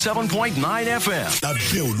7.9 FM.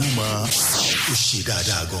 Lábẹ́ Olúmọ ó ṣe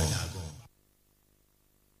dáadáa gan.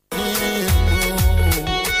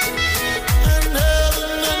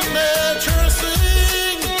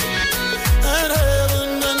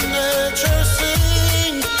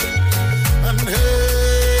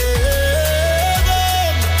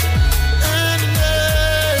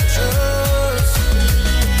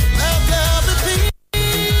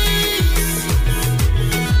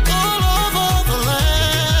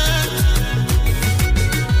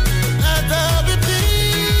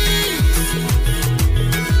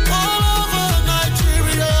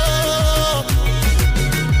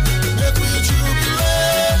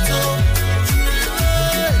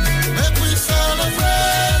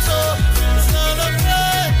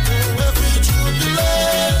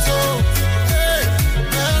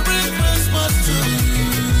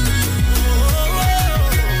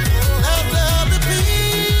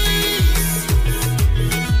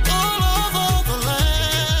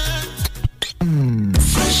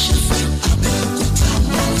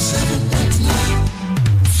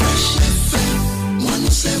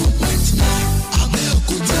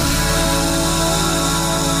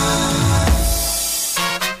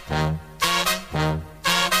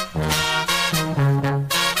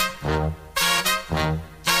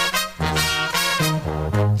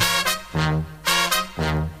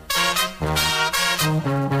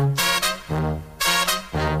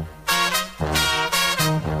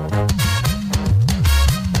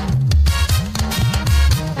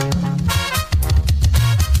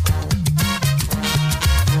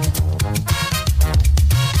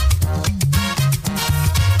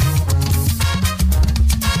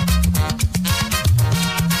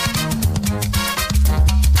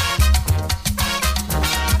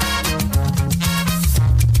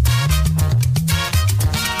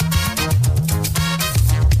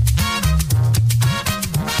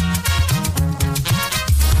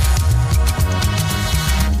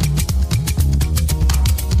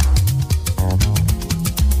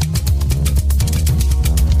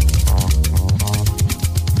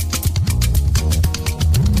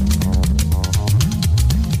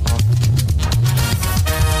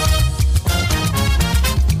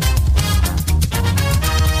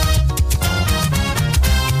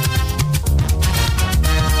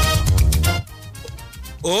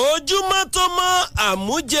 ojúmọ́ tó mọ́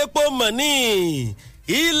àmújẹpọ̀ mọ̀ ní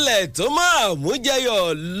ilẹ̀ tó mọ́ àmújẹyọ̀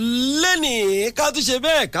lẹ́nì ká tún ṣe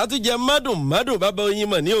bẹ́ẹ̀ ká tún jẹ mádùn bàbá oyin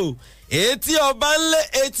mọ̀ ní o etí ọba ńlẹ̀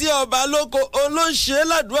etí ọba lóko olóṣè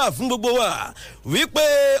ládùúà fún gbogbo wa wípé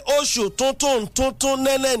oṣù tuntun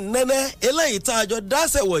nẹ́nẹ́ eléyìí tá a jọ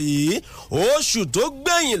dáṣẹ̀ wọ̀nyí oṣù tó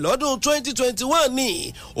gbẹ̀yìn lọ́dún 2021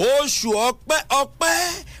 ní oṣù ọpẹ́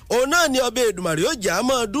òun náà ni ọbẹ̀ Èdùmàrè ó jà á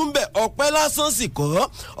mọ́ dúnbẹ̀ ọpẹ́ lásán sì kọ́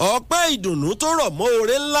ọpẹ́ ìdùnnú tó rọ̀ mọ́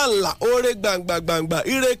oore ńláńlá oore gbàǹgbàǹgbà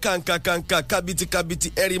ire kàǹkàǹkà kabiti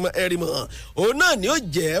ẹ̀rìmọ̀ òun náà ni ó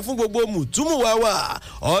jẹ́ fún gbogbo mùtúmù wa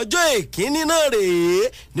ọjọ́ ìkíní náà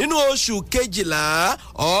rèé nínú oṣù kejìlá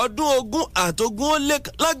ọdún 20 ó lé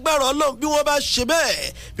lágbára Ọlọ́run bí wọ́n bá ṣe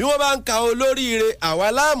bẹ́ẹ̀ bí wọ́n bá ń ka olóríire àwa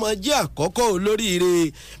láàmú jẹ́ àkọ́kọ́ olóríire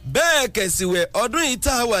bẹ́ẹ̀ kẹ̀sìwẹ̀ ọdún yìí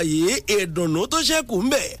tá a wà yìí ìdùnnú tó ṣẹ́kù ń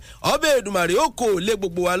bẹ ọbẹ̀ Èdùmàrè ó kò lé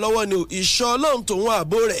gbogbo wa lọ́wọ́ ni ìṣọ́ Ọlọ́run tòun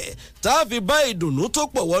ààbò rẹ̀ tá a fi bá ìdùnnú tó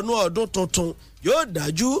pọ̀ wọnú ọdún tuntun yóò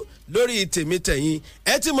dájú lórí tèmi tẹ̀yìn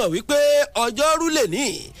ẹ ti mọ̀ wípé ọjọ́rú lè ní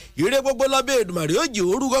ire gbogbo lọ́bẹ̀ Èdùmàrè ó jì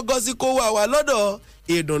òru gọ́gọ́ sí kó wà lọ́dọ̀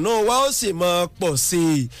ìdùnnú wa ó sì mọ pọ̀ sí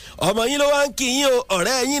i ọmọ yín ló wá ń kí yín o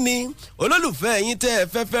ọ̀rẹ́ yín ni olólùfẹ́ yín tẹ́ ẹ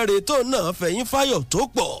fẹ́fẹ́ re tó náà fẹ̀yìn fáyọ̀ tó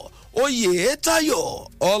pọ̀ Oyètáyọ̀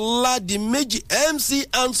Ọládìméjì MC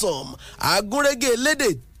Handsome agúnrégé lédè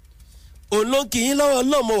olókìyín lọ́wọ́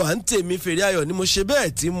náà mo wà ń tèmi fèrè ayọ̀ ni mo ṣe bẹ́ẹ̀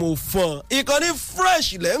tí mo fọ́n ìkànnì fresh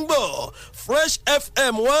lẹ́ ń gbọ́ Fresh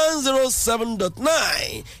FM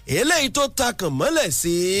 107.9 eléyìí tó takàn mọ́lẹ̀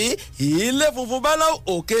sí ilé funfun báláwo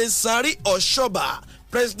òkè sáré ọ̀ṣọ́bà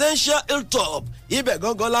presidential hilltop ibẹ̀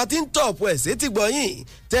gangan la ti ń tọ̀pù ẹ̀ sí ti gbọ̀yìn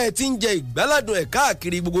tẹ́ ẹ ti ń jẹ ìgbáládùn ẹ̀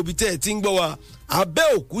káàkiri gbogbo ibi tẹ́ ẹ ti ń gbọ́ wa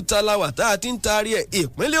Abẹ́òkúta la wà tá a ti ń taari ẹ̀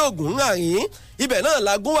ìpínlẹ̀ Ògùn àyín ibẹ̀ náà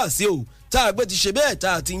la gún wá sí o tá a gbé ti ṣe bẹ́ẹ̀ tá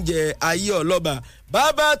a ti ń jẹ ayé ọlọ́ba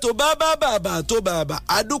bàbá tó bàbá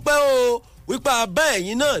adúpẹ́ o wípé abá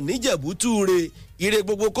ẹ̀yìn náà níjẹ̀bútú re ire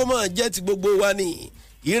gbogbo kó máa jẹ́ ti gbogbo wa ni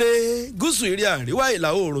ire gúúsù ire àríwá ìlà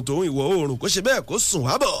oòrùn tòun ìwọ̀ oòrùn kó ṣe bẹ́ẹ̀ kó sùn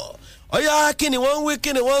wá bọ̀ ọ̀yá kí ni wọ́n ń wí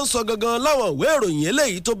kí ni wọ́n ń sọ gangan láwọn ìwé ìròyìn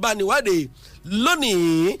eléyìí tó bá ní wádìí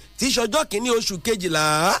lónìí tí ṣọjọ́ kìíní oṣù kejìlá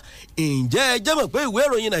ǹjẹ́ ẹ jẹ́ mọ̀ pé ìwé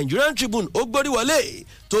ìròyìn Nigerian Tribune ó gbórí wọlé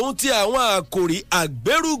tóun ti àwọn àkòrí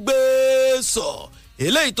àgbérúgbé sọ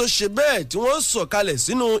eléyìí tó ṣe bẹ́ẹ̀ tí wọ́n sọ kalẹ̀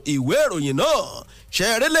sínú ìwé ìròyìn náà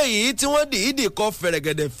ṣẹ̀rẹ́lẹ̀ yìí tí wọ́n dìídì kọ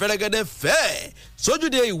fẹ̀rẹ̀gẹ̀dẹ̀ fẹ́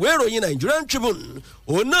sójúde ìwé ìròyìn Nigerian Tribune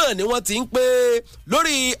òun náà ni wọ́n ti ń pè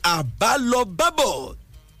lórí àbálọbábọ̀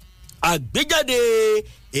àgbéjáde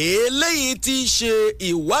eléyìí ti ṣe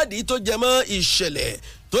ìwádìí tó jẹmọ́ ìṣẹ̀lẹ̀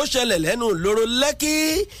tó ṣẹlẹ̀ lẹ́nu lóró lẹ́kí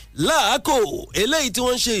láàkó eléyìí tí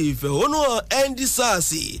wọ́n ń ṣe ìfẹ̀hónúhàn EndSARS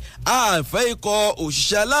àfẹ́ ikọ̀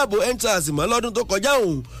òṣìṣẹ́ aláàbò EndSARS mọ́ lọ́dún tó kọjá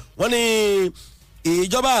òun wọ́n ní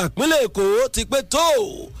ìjọba ìpínlẹ̀ Èkó ti pé tó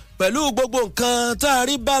pẹ̀lú gbogbo nǹkan tá a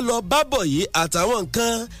rí bá lọ bábọ̀ yìí àtàwọn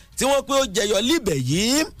nǹkan tí wọ́n pé ó jẹyọ líbẹ̀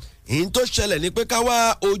yìí ìyìn tó ṣẹlẹ̀ ni pé ká wá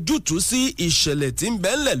ojútùú sí ìṣẹ̀lẹ̀ tí ń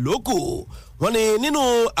bẹ ńlẹ̀ lóko wọ́n ní nínú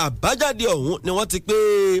àbájáde ọ̀hún ni wọ́n ti pé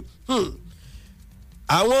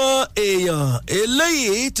àwọn èèyàn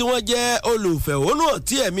eléyìí tí wọ́n jẹ́ olùfẹ̀hónúhàn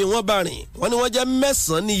tí ẹ̀mí wọn bá rìn wọ́n ní wọ́n jẹ́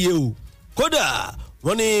 9 níye o kódà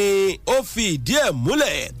wọ́n ní ó fi ìdí ẹ̀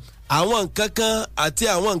múlẹ̀ àwọn nǹkan kan àti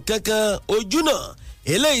àwọn nǹkan kan ojúnà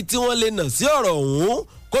eléyìí tí wọ́n lè nà sí ọ̀rọ̀ ọ̀hún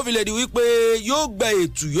kó fi lè di wípé yóò gba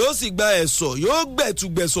ètù yóò sì gba ẹ̀sọ̀ yóò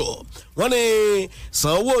gbẹ̀tùgbẹ̀sọ̀ wọ́n ní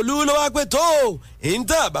Sanwó-Olú ló wá pé tó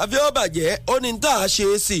ìńtà àbáfẹ́ ọ̀bàjẹ́ ó ní ìńtà ṣe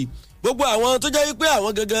é sí gbogbo àwọn tó jẹ́ wípé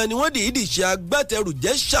àwọn gangan ni wọ́n dìídì ṣe agbátẹrù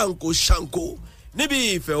jẹ́ ṣàǹkó níbi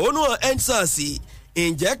ìfẹ̀hónúhàn EndSARS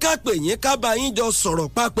ǹjẹ́ ká pè yín ká bá yín jọ sọ̀rọ̀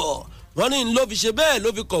papọ̀ wọ́n ní ló fi ṣe bẹ́ẹ̀ ló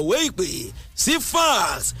fi kọ̀wé ìpè sí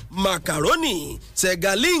Falz, Macaroni,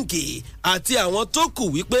 Segalinki àti àwọn tó kù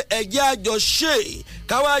wípé ẹjẹ́ àjọ ṣe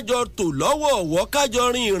káwájọ tò lọ́wọ̀ọ̀wọ́ kájọ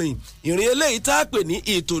rin ìrìn eléyìí tá a pè ní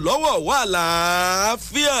ìtò lọ́wọ̀ọ̀wọ́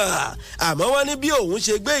àlàáfíà àmọ́ wọ́n ní bí òun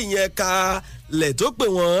ṣe gbé ìyẹn kalẹ̀ tó pè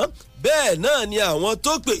wọ́n bẹ́ẹ̀ náà ni àwọn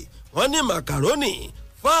tó pè wọ́n ní Macaroni,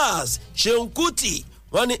 Falz, Seun Kuti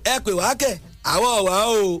wọ́n ní ẹ pè wá kẹ́ àwọn ọ̀wá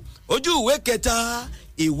o ojú ìwé kẹta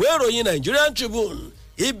ìwé ìròyìn Nigerian Tribune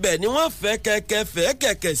ibẹ̀ ni wọ́n fẹ́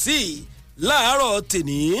kẹ̀kẹ́ sí láàárọ̀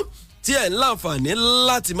tèní tí ẹ̀ ń láǹfààní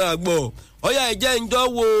láti máa gbọ́ ọ̀yá ẹ̀jẹ̀ ń jọ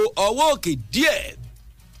wo ọwọ́ òkè díẹ̀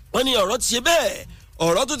wọ́n ní ọ̀rọ̀ ti ṣe bẹ́ẹ̀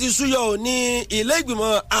ọ̀rọ̀ tó ti súyọ ní ilé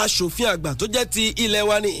ìgbìmọ̀ asòfin àgbà tó jẹ́ ti ilẹ̀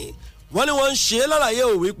wa ni wọ́n ní wọ́n ń ṣe lálàyé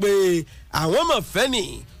ò wípé àwọn mọ̀ fẹ́ ni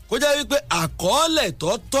kó jẹ́ wípé àkọọ́lẹ̀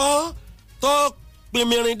tó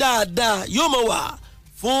pinmirin dáadáa yóò mọ̀ wà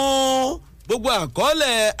fún gbogbo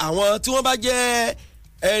àkọọ́lẹ̀ àwọn tí wọ́n bá jẹ́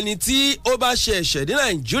ẹni tí ó bá ṣe ẹ̀ṣẹ̀ ní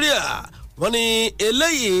Nàìjíríà wọ́n ní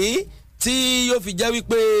eléyìí tí yóò fi jẹ́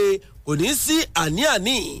wípé kò ní sí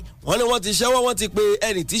àní-àní wọ́n ní wọ́n ti ṣẹ́wọ́ wọ́n ti pe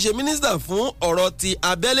ẹni tí í ṣe mínísítà fún ọ̀rọ̀ ti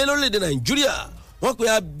abẹ́lé lórílẹ̀‐èdè Nàìjíríà wọ́n pe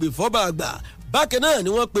agbèfọ́ba àgbà bákan náà ni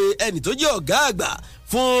wọ́n pe ẹni tó jẹ́ ọ̀gá àgbà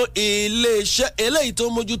fún iléeṣẹ́ eléyìí tó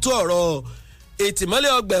mójútó ọ̀rọ̀ ìtìmọ́lé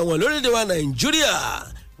ọgbà ẹ̀wọ̀n lórílẹ̀‐èdè wa Nàìjíríà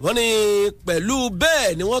wọ́n ní pẹ̀lú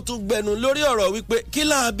bẹ́ẹ̀ ni wọ́n tún gbẹnu lórí ọ̀rọ̀ wípé kí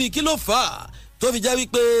láàbí kí ló fà á tó fi jẹ́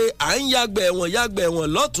wípé à ń yàgbẹ̀ ẹ̀wọ̀n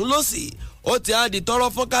lọ́tún lọ́sì ó ti á di tọrọ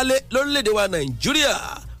fọ́nkálé lórílẹ̀‐èdè wa Nàìjíríà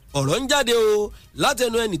ọ̀rọ̀ ń jáde o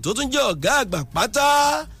látẹnu ẹni tó tún jẹ́ ọ̀gá àgbà pátá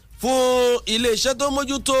fún iléeṣẹ́ tó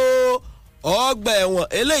mójútó ọgbà ẹ̀wọ̀n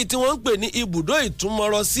eléyìí tí wọ́n ń pè ní ibùdó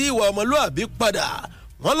ìtúmọ̀rọ̀ sí ìwà ọmọlúàbí padà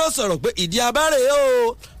wọ́n lọ sọ̀rọ̀ pé ìdí abáre o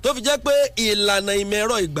tó fi jẹ́ pé ìlànà ìmọ̀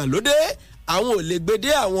ẹ̀rọ ìgbàlódé àwọn ò lè gbede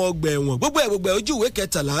àwọn ọgbà ẹ̀wọ̀n gbogbo ẹ̀ ojú ìwé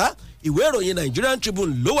 13 ìwé ìròyìn Nigerian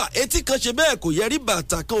Tribune ló wà etí kan ṣe bẹ́ẹ̀ kò yẹ rí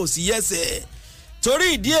bàtà kan ò sí yẹsẹ̀ torí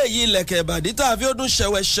ìdí èyí ilẹ̀kẹ̀ ìbàdí tá a fi ó dún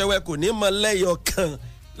ṣẹwẹ́ṣẹwẹ́ kò ní mọ lẹ́yọ kan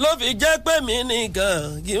ló fi jẹ́ pé mi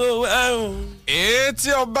nìkan kí ó wá. etí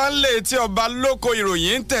ọba ń lé etí ọba lóko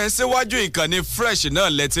ìròyìn ń tẹ̀ síwájú ìkànnì fresh náà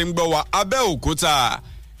lẹ́tí ń gbọ́ wa Abẹ́òkúta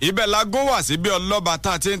ibẹ̀ la gún wá síbi ọlọ́ba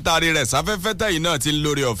tá a ti ń taari rẹ̀ sáfẹ́fẹ́ tẹ̀yìn náà ti ń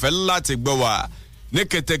lórí ọ̀fẹ́ láti gbọ́ wa ní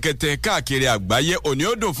kẹ̀tẹ̀kẹ̀tẹ̀ káàkiri àgbáyé òní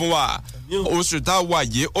ó dùn fún wa oṣù tá a wà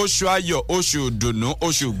yìí oṣù ayọ̀ oṣù dùnnú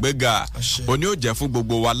oṣù gbéga òní ó jẹ́ fún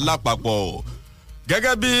gbogbo wa lápapọ̀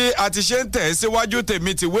gẹ́gẹ́ bí a ti ṣe ń tẹ̀ síwájú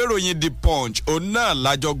tèmi ti wéròyìn The Punch òun náà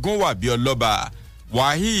lájọ gún wà bí ọlọ́ba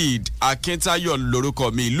Waheed Akintayo lórúkọ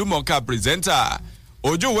mi ìlúmọ̀ọ́ká pírẹsẹ́ńtà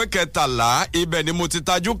ojú ìwé 13 ibẹ̀ ni mo ti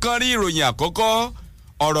tajú kán rí ìròyìn àkọ́kọ́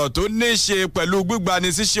ọ̀rọ̀ tó ní í ṣe pẹ̀lú gbígbani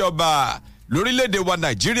síṣẹ́ ọba lórílẹ̀‐èdè wa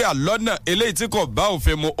Nàìjíríà lọ́nà eléyìí tí kò bá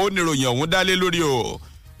òfin mu ó ní ìròyìn ọ̀hún dálé lórí o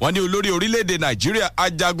wọ́n ní olórí orílẹ̀‐èdè Nàìjíríà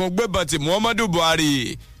ajagun gbébọn ti Muhammadu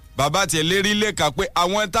Buhari bàbá tiẹ̀ lérí lẹ́ka pé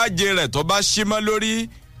àwọn tájé rẹ̀ tó bá ṣí mọ́ lórí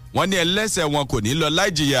wọ́n ní ẹlẹ́sẹ̀ wọn kò ní lọ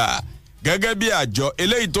láìjìyà gẹ́gẹ́ bí àjọ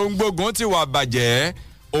eléyìí tó ń gbógun ti wà bàjẹ́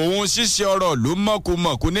òun ṣíṣe ọ̀rọ̀ ló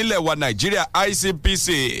mọ̀kùmọ̀kù nílẹ̀ wa Nàìjíríà ICPC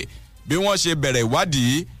bí wọ́n ṣe bẹ̀rẹ̀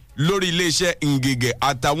ìwádìí lórí iléeṣẹ́ Ngige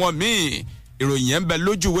àtàwọn míì ìròyìn yẹn ń bẹ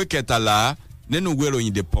lójú ìwé 13 nínú ìwé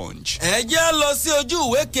ìròyìn The Punch. ẹ jẹ́ lọ sí ojú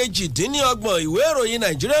ìwé 28 ìwé ìròyìn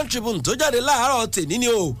Nigerian Tribune tó jáde láàárọ̀ tèmi ni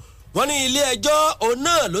o wọ́n ní ilé ẹjọ́ òun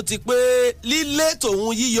náà ló ti pé lílé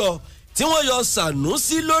tòun yíyọ tí wọ́n yọ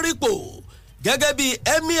Sànúsí lórípò gẹ́gẹ́ bí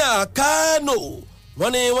Emir Kano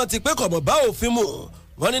wọ́n ní wọ́n ti pé kọ̀mọ̀ bá òfin mu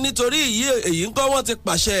wọ́n ní nítorí èyí ńkọ́ wọ́n ti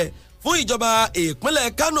pàṣẹ fún ìjọba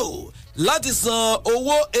ìpínlẹ̀ Kano láti san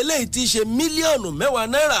owó eléyìí tí í ṣe mílíọ̀nù 10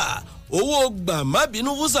 náírà owó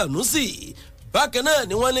gbàmábínú fún Sanusi. Bákan náà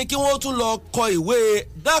ni wọ́n ní kí wọ́n tún lọ kọ ìwé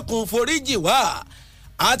dákun foríjì wá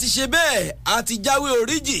àti ṣe bẹ́ẹ̀ àti jáwé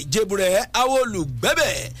oríjì jẹbùrẹ́ àwọn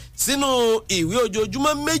olùgbẹ́bẹ̀ sínú ìwé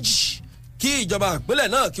ojoojúmọ́ 2 kí ìjọba ìpínlẹ̀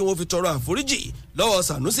náà kí wọ́n fi tọrọ àforíjì lọ́wọ́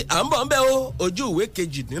Sanusi. À ń bọ̀ ń bẹ́ o ojú ìwé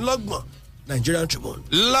 28 Nigerian Tribune.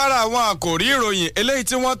 lára àwọn àkòrí ìròyìn eléyìí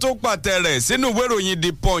tí wọ́n tó pàtẹ rẹ̀ sínú ìwé ìròyìn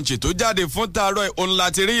The Punch tó jáde fún tààrọ̀ òun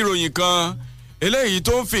láti rí ìròyìn kan eléyìí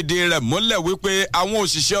tó ń fìdí rẹ̀ múlẹ̀ wípé àwọn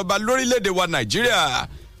òṣìṣẹ́ ọba lórílẹ̀‐èdè wa Nàìjíríà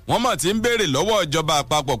wọ́n mọ̀ tí ń béèrè lọ́wọ́ ìjọba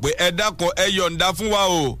àpapọ̀ pé ẹ dákun ẹ yọ̀ǹda fún wa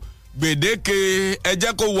o gbèdéke ẹ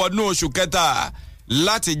jẹ́ kó wọnú oṣù kẹta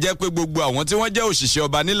láti jẹ́ pé gbogbo àwọn tí wọ́n jẹ́ òṣìṣẹ́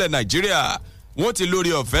ọba nílẹ̀ Nàìjíríà wọ́n ti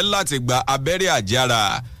lórí ọ̀fẹ́ láti gba abẹ́rẹ́ àjẹára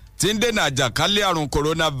tí ń dènà àjàkálẹ̀ àrùn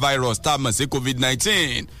coronavirus tá a mọ̀ sí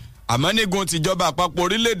COVID-19 àmọ́ nígun tìjọba àpapọ̀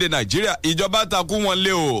orílẹ̀‐èdè Nàìjíríà ìjọba takú wọn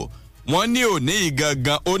lé o wọ́n ní òní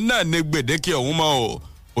ìgangan òun náà ní gbèdéke ọ̀hún mọ́ o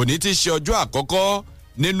òní ti ṣe ọjọ́ àkọ́kọ́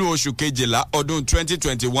nínú oṣù kejìlá ọdún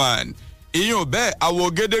 2021 ìyún bẹ́ẹ̀ àwọ̀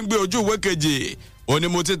gédéǹgbé ojú ìwé kejì òní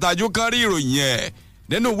mo ti tajú kán rí ìròyìn ẹ̀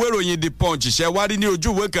nínú ìwé ìròyìn The Punch ṣẹ́wárí ní ojú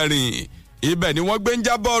ìwé kẹrin ibẹ̀ ni wọ́n gbé ń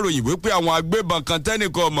jábọ̀ ròyìn wípé àwọn agbébọn kan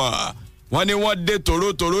tẹ́nìkan mọ̀ wọ́n ní wọ́n dé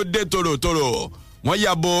tòrótòró wọ́n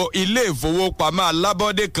yàbò ilé ìfowópamọ́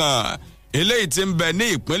alábọ́dé kan eléyìí tí ń bẹ ní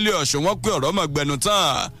ìpínlẹ̀ Ọ̀ṣun wọ́n pé ọ̀rọ̀ mọ̀ gbẹnu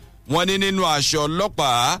tán wọ́n ní nínú aṣọ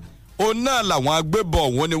ọlọ́pàá òun náà làwọn agbébọn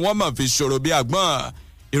òun ni wọ́n mọ̀ fi ṣòro bí àgbọ̀n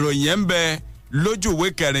ìròyìn ẹ̀ ń bẹ lójú ìwé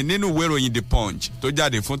kẹrin nínú ìwé ìròyìn The Punch tó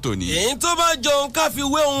jáde fún tòní. èyí tó bá jọ ń káfí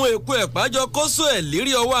wé ohun èkó ẹ̀pájọ kóso ẹ̀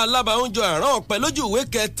lérí ọwọ́ alábàáhùnjọ àrán ọ̀pẹ lójú ìwé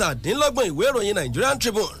 27 ìwé ìròyìn Nigerian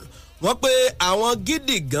Tribune wọ́n pé àwọn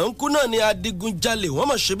gidi gànkú náà ni adigunjalè wọ́n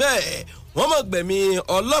mọ̀ ṣe bẹ́ẹ̀ wọ́n mọ̀ gbẹ̀mí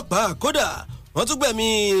ọlọ́pàá kódà wọ́n tún gbẹ̀mí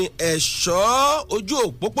ẹ̀ṣọ́ ojú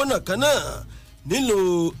òpópónà kan náà nílùú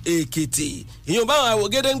Èkìtì ìyọ̀n báwọn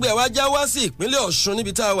àwògedengbe wa já wá sí ìpínlẹ̀ Ọ̀ṣun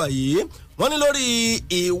níbi tá a wà yìí wọ́n ní lórí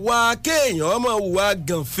ìwà kéèyàn ọmọ ìwà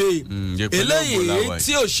gànfẹ́ eléyìí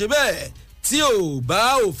tí ò ṣe bẹ́ẹ̀ tí ò bá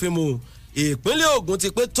òfin mu ìpínlẹ̀ Ògùn ti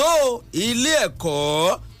pé tó ilé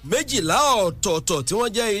ẹ̀kọ́ 12 ọ̀tọ̀ọ̀tọ̀ tí wọ́n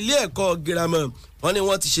jẹ́ ilé ẹ̀kọ́ girama wọ́n ní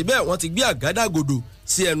wọ́n ti ṣe bẹ́ẹ̀ wọ́n ti gbé àgádágodo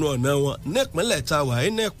sí ẹnu ọ̀nà wọn nípínlẹ̀ táwa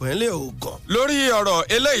nípínlẹ̀ Ògùn. lórí ọ̀rọ̀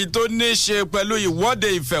eléyìí tó ní í ṣe pẹ̀lú ìwọ́de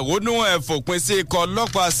ìfẹ̀hónúhàn ẹ̀fòpin sí ikọ̀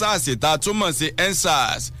ọlọ́pàá SARS tá a túmọ̀ sí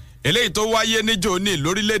EndSARS eléyìí tó wáyé níjó ní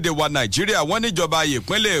lórílẹ̀‐èdè wa Nàìjíríà wọ́n níjọba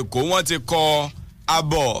ìpínlẹ̀ Èkó wọ́n ti kọ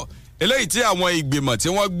àbọ̀ eléyìí tí àwọn ìgbìmọ̀ tí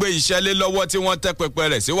wọ́n gbé iṣẹ́ lé lọ́wọ́ tí wọ́n tẹ́ pẹpẹ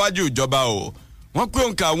rẹ̀ síwájú ìjọba o wọ́n pé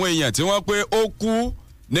òǹkà àwọn èèyàn tí wọ́n pé ó kú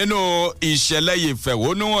nínú ìṣẹ̀lẹ̀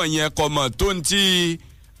ìfẹ̀hónúhàn yẹn kọmọ tó ń tí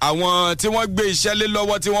àwọn tí wọ́n gbé iṣẹ́ lé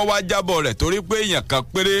lọ́wọ́ tí wọ́n wá jábọ̀ rẹ̀ torí pé èèyàn kan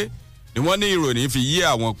péré ni wọ́n ní ìròyìn fi yé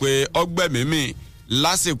àwọn pé ọgbẹ́mímì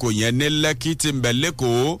lásìkò yẹn ní Lẹ́kì tí ń bẹ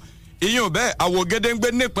lẹ́kọ̀ọ́ ìyún bẹ́ẹ̀ àwògedengbe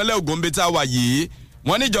nípínlẹ̀ Ògùn bíi tá a wà yìí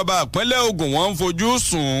wọ́n níjọba ìpínlẹ̀ Ògùn wọ́n ń fojú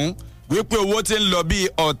sùn wípé owó tí ń lọ bíi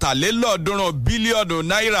 300 bílíọ̀nù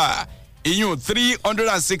náírà ìyún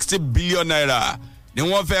 360 bílíọ̀nù náírà ni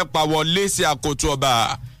wọ́n fẹ́ pa wọlé sí àkótó ọba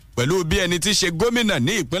pẹ̀lú bí ẹni tí ṣe gómìnà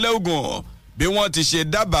ní ìpínlẹ̀ Ògùn bí wọ́n ti ṣe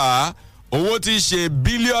dábàá owó tí ṣe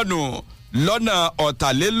bílíọ̀nù lọ́nà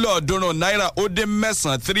 300 náírà ó dín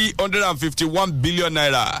mẹ́sàn-án 351 bílíọ̀nù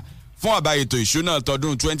náírà fún àbá ètò ìṣúná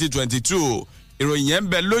tọdún 2022 ìròyìn yẹn ń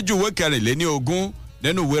bẹ lójú ìwé 24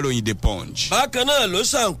 nínú ìwé ìròyìn The Punch. bákan náà ló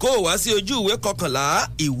ṣàǹkó wá sí ojú ìwé 11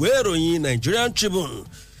 ìwé ìròyìn Nigerian Tribune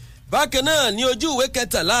bákan náà ní ojú ìwé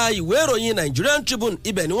 13 ìwé ìròyìn Nigerian Tribune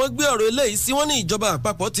ibẹ̀ ni wọ́n gbé ọ̀rọ̀ eléyìí sí wọ́n ní ìjọba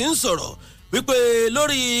àpapọ̀ ti ń sọ̀rọ̀ wípé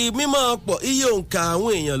lórí mímọ́ pọ̀ iye òǹkà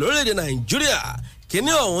àwọn èèyàn lórílẹ̀‐èdè Nàìjíríà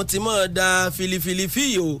kíní ọ̀hún ti máa da filifili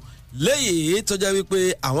fíyò léyìí tó jẹ́ wípé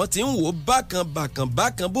àwọn ti ń wò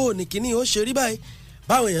bákan bó ní kíní ó ṣe rí báyìí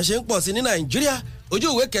báwọn èèyàn ṣe ń pọ̀ sí ní Nàìjíríà ojú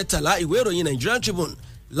ìwé 13 ìwé ìròyìn Nigerian Tribune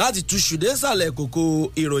láti túṣu dé sàlẹ̀ kòkó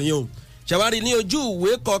ìròyìn o ṣàwárí ní ojú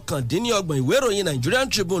ìwé 29 ìwé ìròyìn Nigerian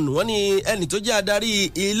Tribune wọ́n ní ẹni tó jẹ́ adarí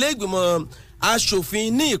ilé ìgbìmọ̀ aṣòfin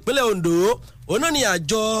ní ìpínlẹ̀ Ondo òun náà ni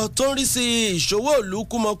àjọ tó ń rí sí ìṣòwò ìlú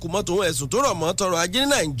kúmọkùmọ tòun ẹ̀sùn tó rọ̀ mọ́ tọrọ ajé ní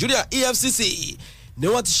Nàìjíríà EFCC ni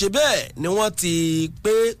wọ́n ti ṣe bẹ́ẹ̀ ni wọ́n ti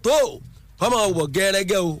pé tó ọmọ wọ̀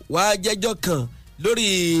gẹ́rẹ́gẹ́ o wá jẹ́jọ́ kan lórí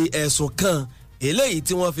ẹ̀sùn kan eléyìí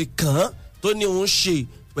tí wọ́n fi kàn án tó ní òun ṣe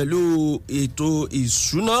pẹ̀lú ètò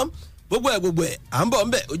ìṣúná gbogbo ẹ̀ à ń bọ̀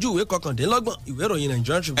ńbẹ̀ ojú ìwé 29 ìwé ìròyìn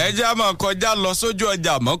Nigerian Tribune. ẹ jẹ́ àmọ́ kọjá lọ sójú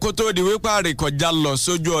ọjà mọ́ kó tó di wípé àrè kọjá lọ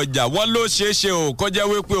sójú ọjà wọ́n ló ṣeé ṣe ò kọjá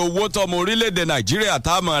wípé owó tọmọ orílẹ̀-èdè Nàìjíríà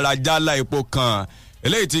tá a mọ̀ ra jálá epo kan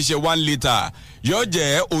eléyìí ti ṣe 1 litre yóò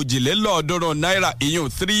jẹ́ òjìlélọ́ọ̀ọ́dúnrún náírà ìyún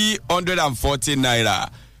 340 naira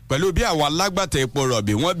pẹ̀lú bí àwọn alágbàtà epo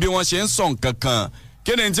rọ̀bì wọ́n bí wọ́n ṣe ń sọ nǹkan kan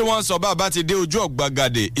kí ni tí wọ́n sọ bá ti dé ojú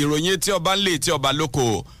ọ̀gbagadè ìròyìn tí ọba ń lé tí ọba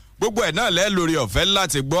lóko gbogbo ẹ̀ náà lẹ́ lórí ọ̀fẹ́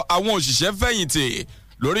láti gbọ́ àwọn òṣìṣẹ́ fẹ̀yìntì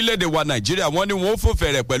lórílẹ̀‐èdè wa nàìjíríà wọ́n ní wọ́n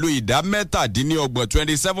fòfẹ̀rẹ̀ pẹ̀lú ìdá 27%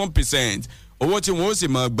 27% owó tí wọ́n ó sì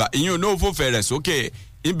máa gbà ìyún náà fòfẹ̀rẹ̀ sókè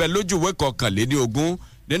ibẹ̀ lójú ìwé 21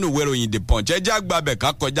 nínú ìwé ìròyìn The Punch ẹjẹ́ àgbàbẹ̀ ká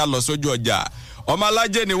kọjá lọ sójú ọjà ọmọ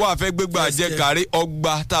alájẹ ni wàá fẹ́ gbégbá ajẹ́ kárí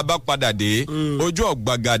ọgbà tá a bá padà dé ojú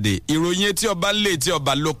ọ̀gbagadè ìròyìn etí ọba ńlẹ̀ etí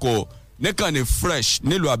ọba lóko níkànnì fresh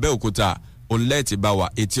nílùú Abẹ́òkúta òǹlẹ́ẹ̀tì bá wà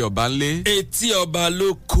etí ọba ńlẹ̀ etí ọba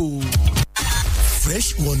lóko. Fresh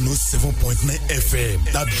 107.9 FM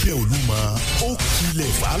lábẹ́ Olúmọ ó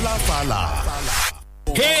kilẹ̀ fàlàfàlà.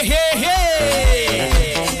 Hey, hey,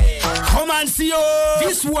 hey! Come and see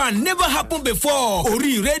this one never happened before.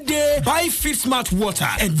 Orire de buy Fit Smart water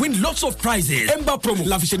and win lots of prizes. Ember promo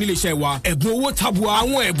la fi ṣe nílé iṣẹ́ wa. Ẹ̀bùn owó tabua.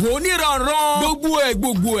 Àwọn ẹ̀bùn oníranran. Gbogbo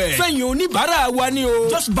ẹ̀. Fẹ̀yìn oníbàárà wa ni o.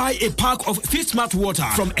 Just buy a pack of Fit Smart water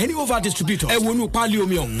from any of our distributors. Ẹ wo inú páálí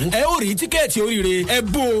omi ọ̀hún. Ẹ ó rí tíkẹ́ẹ̀tì oríire. Ẹ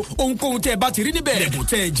bó ohunkóhun tẹ́ ẹ bá ti rí níbẹ̀. Lẹ̀bùn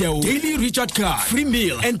tẹ́ ẹ jẹ o. Daily recharge card, free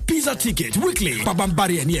meal and pizza ticket weekly.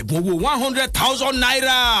 Pabambari ẹ̀ ní ẹ̀bùn owó 100,000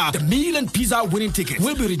 naira. The meal and pizza winning ticket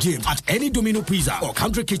will be redeemed at any Domino Pizza or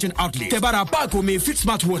Country Kitchen outlet. Tẹ́bára páàkì omi Fit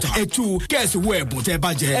Smart water. Ẹ̀tú kẹ́ẹ̀sì wo ẹ̀bùn tẹ́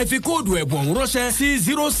bá jẹ. Ẹ fi kóòdù ẹ̀bùn ọ̀hún ránṣẹ́ sí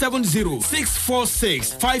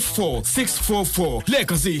 070-646-54644.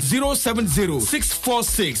 Lẹ́ẹ̀kan sí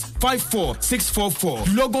 070-646-54644.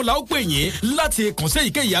 Lọ́gán la ó pè yín láti kàn sí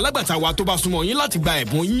èyíkéyìí alágbàtà wa tó bá súnmọ́ yín láti gba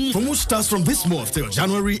ẹ̀bùn yín. Promo starts from this month till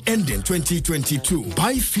January ending 2022.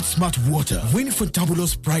 Buy Fit Smart water. Win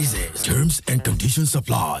fantabulous prizes. Terms and conditions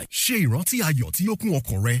apply. Ṣe ìrántí ayọ̀ tí ó kún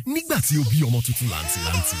ọkàn rẹ nígbà tí o bí ọmọ tuntun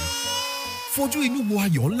làǹtìlanti. Fojú inú wo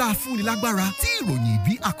ayọ̀ ńlá fúnni lágbára tí ìròyìn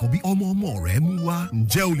ìbí àkọ́bí ọmọ rẹ mú wá.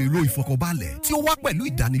 Ǹjẹ́ o lè ro ìfọkànbalẹ̀ tí ó wá pẹ̀lú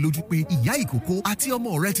ìdánilójú pé ìyá ìkókó àti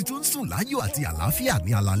ọmọ rẹ ti tún sùn láyọ̀ àti àlàáfíà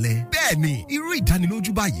ní alalẹ́? Bẹ́ẹ̀ni, irú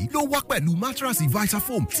ìdánilójú báyìí ló wá pẹ̀lú mátrasì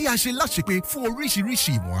Vitafoam tí a ṣe láṣepé fún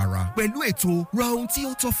oríṣiríṣi ìwọ̀n ara. Pẹ̀lú ètò ra ohun tí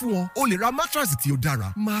ó tọ́ fún ọ, o lè ra mátrasì tí ó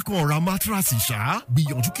dára. Má kàn ra mátrasì ṣá.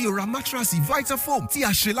 Gbìyànjú kí o ra mátrasì Vitafoam tí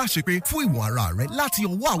a ṣe láṣepé fún ìwọ̀n ara rẹ láti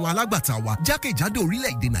ọwọ́ àwọn alágbàtà wa jákèjádò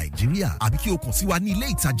orílẹ̀-èdè Nàìjíríà àbí kí o kàn sí wa ní ilé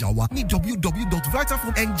ìtajà wa ní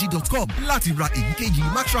www.vitafoamng.com láti ra èyíkéyìí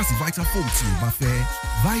mátrasì Vitafoam tí o bá fẹ́.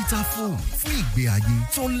 Vitafoam fún ìgbé ayé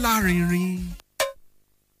tó lárinrin.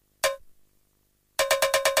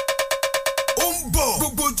 Ó ń bọ̀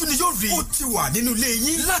gbogbo ojú ni yóò rí. Ó ti wà nínú ilé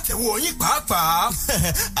yín látẹ̀wọ̀ yín pàápàá.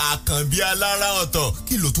 Àkànbí alára ọ̀tọ̀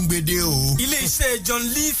kí ló tún gbé dé o. Ilé-iṣẹ́ John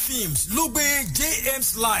Lee Films ló gbé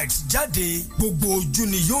JM's Lights jáde. Gbogbo ojú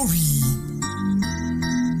ni yóò rí.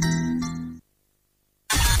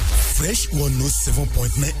 Fresh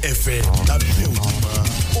 107.9 FM lábẹ́ Olúmọ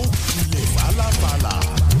ó kilẹ̀ fàlàfàlà.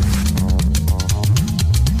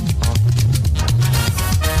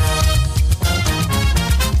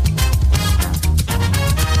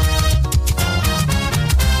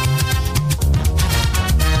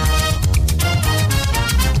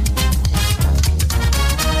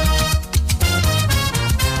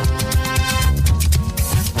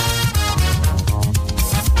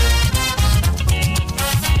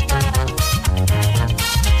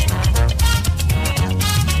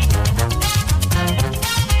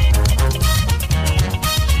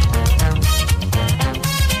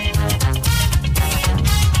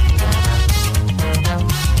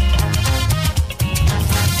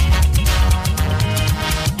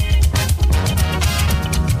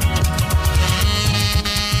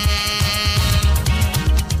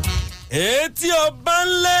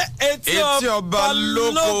 etí ọba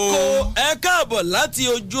lóko. Ẹ káàbọ̀ láti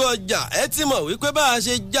ojú ọjà. Ẹ ti mọ̀ wípé bá a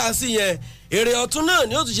ṣe já sí yẹn èrè ọ̀tún náà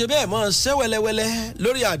ni ó tún ṣe bẹ́ẹ̀ mọ́ ṣẹ́ wẹ́lẹ́wẹ́lẹ́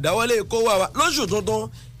lórí àdáwọlé kó wá wa lóṣù tuntun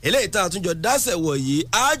eléyìí tá a tún jọ dáṣẹ̀ wọ̀ yìí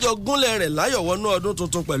àjọ gúnlẹ̀ rẹ̀ láyọ̀ wọnú ọdún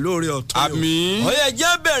tuntun pẹ̀lú oore ọ̀tún. Àmín. Ọ̀yẹ́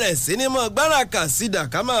jẹ́ bẹ̀rẹ̀ sí ní mọ́ gbáràkà sídà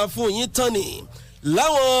ká máa fún yín tán ni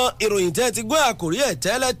láwọn ìròyìn tẹ́ ti gbọ́ àkórí ẹ̀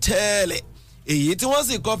tẹ́lẹ̀tẹ́lẹ̀ èyí tí wọ́n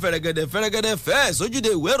sì kọ fẹ̀rẹ̀gẹ̀dẹ̀ fẹ́ẹ̀ sójúde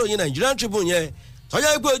ìwé ìròyìn Nigerian Tribune yẹn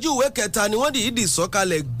tọ́jà pé ojú ìwé kẹta ni wọ́n dìídì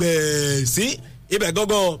sọ̀kalẹ̀ gbẹ̀ẹ́ sí ibẹ̀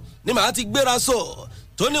gangan ni màá ti gbéra sọ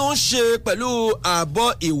tó ní ń ṣe pẹ̀lú àbọ̀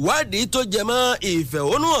ìwádìí tó jẹ mọ́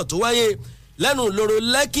ìfẹ̀hónúhàn tó wáyé lẹ́nu lóró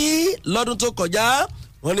Lẹ́kì lọ́dún tó kọjá.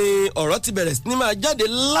 Wọ́n ní ọ̀rọ̀ ti bẹ̀rẹ̀ sí ní máa jáde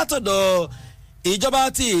látọ̀dọ̀ ìjọba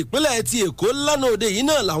ti ìpínlẹ̀ ti Èkó lánàá òde yìí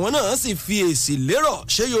náà làwọn náà sì fi èsì lérò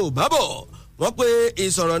ṣé Yorùbá bọ̀ wọ́n pe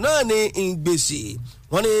ìsọ̀rọ̀ náà ní ìgbèsì.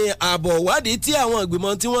 Wọ́n ní àbọ̀ ìwádìí tí àwọn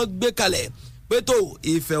ìgbìmọ̀ tí wọ́n gbé kalẹ̀ pé tó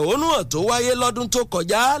ìfẹ̀hónúhàn tó wáyé lọ́dún tó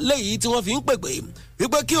kọjá léyìí tí wọ́n fi ń pèpè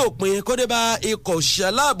wípé kí òpin kó dé bá ikọ̀ òṣìṣẹ́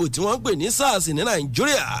aláàbò tí wọ́n ń pè ní SARS ní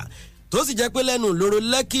Nàìjíríà tó sì jẹ́ pé lẹ́nu lóró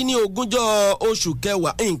Lẹ́kí ní 20 oṣù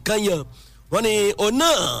kẹwàá nǹkan yan wọ́n ní òun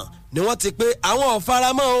náà ni wọ́n ti pé àwọn ò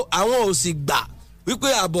faramọ́ àwọn ò sì gbà wípé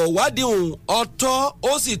àbọ̀ ìwádìí òun ọ̀tọ̀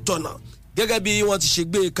ó sì tọ̀nà gẹ́gẹ́ bí wọ́n ti ṣe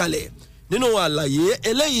gbé e kalẹ̀ nínú àlàyé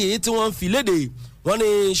eléyìí tí wọ́n fi léde wọ́n ní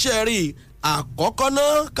iṣẹ́ rí àkọ́kọ́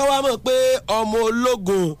náà káwá mọ̀ pé ọmọ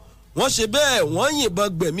ológun wọ́n ṣe bẹ́ẹ̀ wọ́n yìnbọn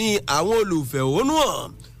gbẹ̀mí àwọn olùfẹ̀hónúhàn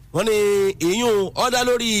wọ́n ní ìyún ọ̀dá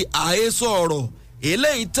lórí àhesọ ọ̀rọ̀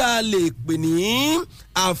eléyìí tá a lè pè ní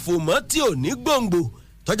àfòmọ́ tí ò ní gbòǹgbò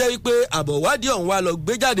tọ́jà wípé àbọ̀wádìí ọ̀hún wa lọ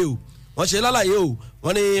gbé jáde o wọ́n ṣe lálàyé o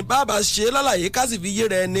wọ́n ní bàbá ṣe lálàyé ká sì fi yé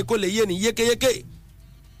rẹ̀ ni kó lè yé ni yékéyéké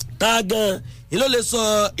tá a gan ni ló lè sọ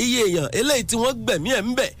iye èèyàn eléyìí tí wọ́n gbẹ̀mí ẹ̀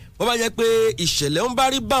ń bẹ̀ wọ́n bá jẹ́ pé ìṣẹ̀lẹ̀ ń bá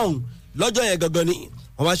rí báwọn lọ́jọ́ yẹn gangan ni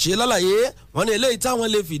wọ́n bá ṣe lálàyé wọ́n ní eléyìí táwọn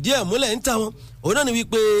lè fìdí ẹ̀ múlẹ̀ ń ta wọn òun náà ni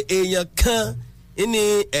wípé èèyàn kan ní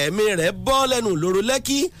ẹ̀mí rẹ̀ bọ́ lẹ́nu lóró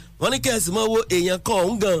Lẹ́kí wọ́n ní kẹ́sì mọ́ wo èèyàn kan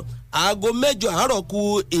ọ̀hún gan aago 6 àárọ̀ kù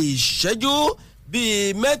ìṣẹ́jú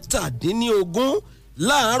bíi 17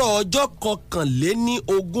 láàárọ̀ ọjọ́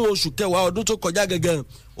 21 oṣù kẹwàá ọdún tó kọjá gangan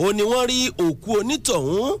òun ni wọ́n rí òkú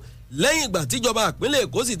onítọ̀hún lẹ́yìn ìgbà tíjọba ìpínlẹ̀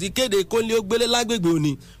Èkó sì ti kéde kóńlé ó gbélé lágbègbè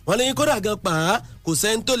òní wọ́n ní kódà gan pa kò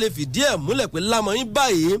sẹ́ni tó lè fìdí ẹ̀ múlẹ̀ pé lámọ̀yìn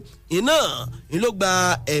báyìí iná ń ló gba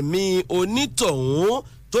ẹ̀mí onítọ̀hún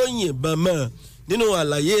tó yìnbọn mọ́ nínú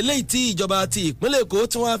àlàyé eléyìí tí ìjọba ti ìpínlẹ̀ Èkó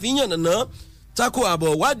tí wọ́n fi yànnàná tako àbọ̀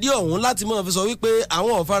wádìí ọ̀hún láti mọ̀ fi sọ wípé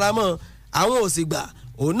àwọn ò faramọ́ àwọn ò sì gbà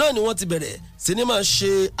òun náà ni wọ́n ti bẹ̀rẹ̀ sí ní máa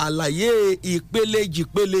ṣe àlàyé ìpele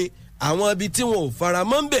jìpele àwọn ibi tí wọn ò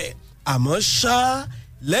faramọ́ ń bẹ̀ àmọ́ ṣá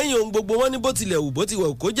lẹ́yìn ohun gbogbo wọn ní bó tilẹ̀ wù bó ti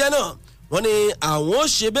wẹ̀ kó jẹ́ náà wọ́n ní àwọn ó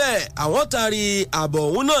ṣe bẹ́ẹ̀ àwọn taari àbọ̀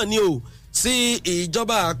ọ̀hún náà ni o sí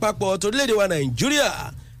ìjọba àpapọ̀ torílẹ̀-èdè wa Nàìjíríà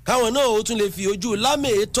káwọn náà ó tún lè fi ojú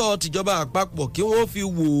lámèétọ́ tìjọba àpapọ̀ kí wọ́n fi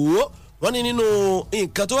wò ó wọ́n ní nínú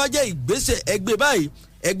nǹkan tó wá jẹ́ ìgbésẹ̀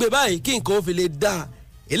ẹgbẹ́ báyìí kí nǹkan ó fi lè dáa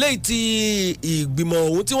eléyìí tí ìgbìmọ̀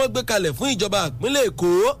ọ̀hún tí wọ́n gbé kalẹ̀ fún ìjọba ìpínlẹ̀ Èkó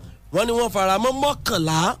wọ́n ní wọ́n faramọ́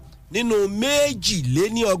 11 nínú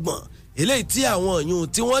 22 eléyìí tí àwọn èèyàn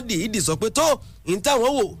tí wọ́n dìídì sọ pé tó ń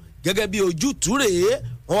táwọn wò gẹ́gẹ́ bí ojútùú rèé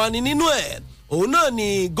wọ́n wá ní nínú ẹ̀ òun náà ni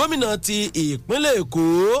gómìnà ti ìpínlẹ̀ Èkó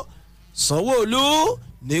Sanwó-Olú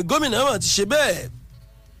ni gómìnà mọ̀ ti ṣe bẹ́ẹ̀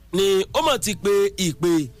ni ó mọ̀ ti pe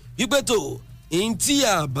ìpè wípé tó ohun tí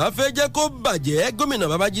a bá fẹ́ jẹ́ kó bàjẹ́ gómìnà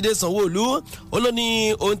Babájídé Sanwó-Olú ó ló ní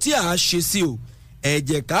ohun tí a ṣe sí o ẹ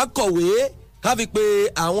jẹ́ ká kọ̀wé ká fi pe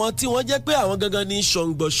àwọn tí wọ́n jẹ́ pé àwọn gangan ní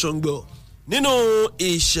ṣọ̀ǹgbọ̀ṣọ̀ǹgbọ̀ nínú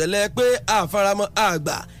ìṣẹ̀lẹ̀ pé àfaramọ́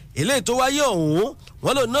àgbà eléyìí tó wáyé ọ̀hún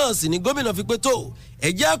wọ́n lò náà sì ní gómìnà fi pé tó ẹ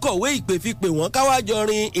jẹ́ akọ̀wé ìpè fi pè wọ́n káwájọ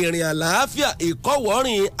rin ìrìn àlàáfíà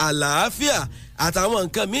ìkọ́wọ́rin àlàáfíà àtàwọn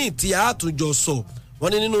nǹkan míì tí a tún jọ sọ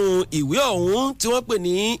wọ́n ní nínú ìwé ọ̀hún tí wọ́n pè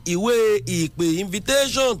ní ìwé ìpè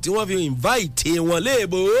invitation tí wọ́n fi invite wọn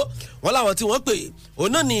léèbó wọ́n láwọn tí wọ́n pè òun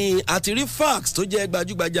náà ni àti rí fax tó jẹ́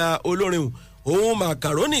gbajúgbajà olórin òun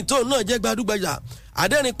macaroni tóun náà jẹ́ gbajúgbajà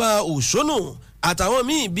adẹ́rìnpa òṣónù àtàwọn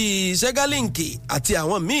míì bíi sẹ́gálíǹkì àti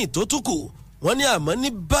àwọn míì tó tún kù wọ́n ní àmọ́ ní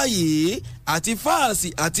báyìí àti fáàsì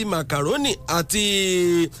àti macaroni àti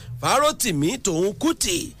fárọ́tìmí tòun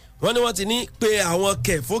kùtì wọ́n ní wọ́n ti ní pé àwọn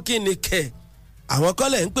kẹ̀ fún kíni kẹ̀ àwọn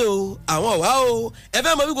kọ́lẹ̀ ń pè o àwọn wá o ẹ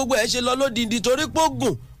fẹ́ mọ bí gbogbo ẹ̀ ṣe lọ lódìdí torí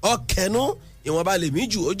pógùn ọkẹ̀nú ìwọ̀nba lèmi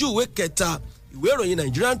jù ojú ìwé kẹta ìwé ìròyìn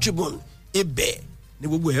Nigerian Tribune ibẹ̀ ni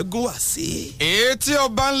gbogbo ẹ̀ gún wá sí. etí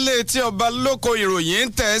ọba ń lé etí ọba lóko ìròyìn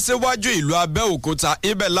ń tẹ̀ síwájú ìlú Abẹ́òkúta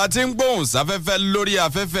ibẹ̀ láti ń gbóhùn sáfẹ́fẹ́ lórí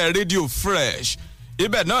afẹ́fẹ́ rédíò Fresh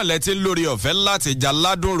ibẹ̀ náà lẹ́tí lórí ọ̀fẹ́ láti já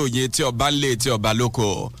ládùn ròyìn etí ọba ń lé etí ọba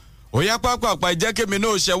lóko òyà pápápá jẹ́ kémi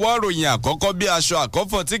náà ṣẹwọ́ ròyìn àkọ́kọ́ bí aṣọ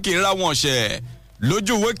àkọ́fọ̀ tí kì í ra wọn ṣẹ̀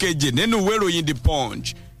lójú ìwé kejì nínú ìwé ìròyìn The Punch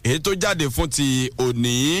èyí tó jáde fún ti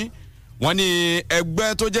òní wọ́n ní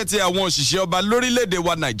ẹgbẹ́ tó jẹ́ ti àwọn òṣìṣẹ́ ọba lórílẹ̀‐èdè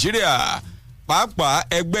wa Nàìjíríà pàápàá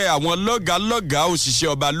ẹgbẹ́ àwọn lọ́gàálọ́gàá òṣìṣẹ́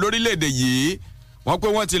ọba lórílẹ̀‐èdè yìí wọ́n pé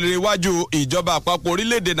wọ́n ti rí iwájú ìjọba àpapọ̀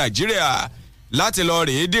orílẹ̀‐èdè Nàìjíríà láti lọ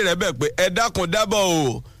rèé dìrẹ́bẹ̀ pé ẹ dákun dábọ̀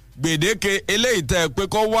o gbèdéke eléyìí tẹ́ pé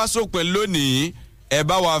kó wá sópin lónìí ẹ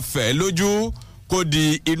bá wa fẹ́ lójú kó di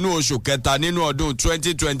inú oṣù kẹta nínú ọdún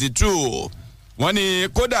 2022 wọ́n ní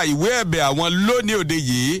kódà ìwé ẹ̀bẹ̀ àwọn lónìí òde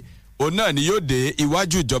yìí òun náà ni yóò dé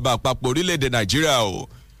iwájú ìjọba àpapọ̀ orílẹ̀-èdè Nàìjíríà o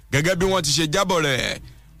gẹ́gẹ́ bí wọ́n ti ṣe jábọ̀ rẹ̀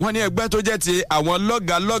wọ́n ní ẹgbẹ́ tó jẹ́ ti àwọn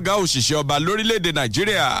lọ́gàálọ́gàá òṣìṣẹ́ ọba lórílẹ̀-èdè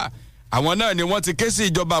Nàìjíríà àwọn náà ni wọ́n ti ké sí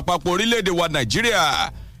ìjọba àpapọ̀ orílẹ̀-èdè wa Nàìjíríà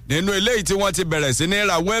nínú eléyìí tí wọ́n ti bẹ̀rẹ̀ sí ní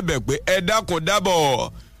rawọ́ ẹ̀bẹ̀ pé ẹ dákun dábọ̀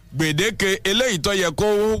gbèdéke eléyìí tó yẹ kó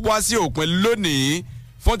wá sí òpin lónìí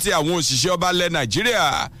fún ti àwọn òṣìṣẹ́ ọba ilẹ̀ Nàìjíríà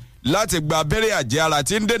láti gba abẹ́rẹ́ àjẹára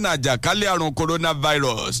tí ń dènà àjàkálẹ̀ àrùn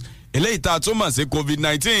coronavirus eléyìí tá a tún mọ̀ sí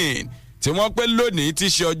COVID-19 tí wọ́n pé lónìí ti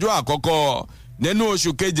ṣe ọjọ́ àkọ́kọ́ nínú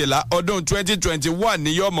oṣù kejìlá ọdún 2021 ní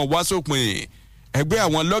yóò mọ̀ wá sópin. Ẹgbẹ́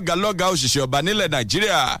àwọn lọ́gàlọ́gà òṣìṣẹ́ ọba nílẹ̀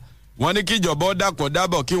Nàìjíríà wọ́n ní kíjọba ó dákun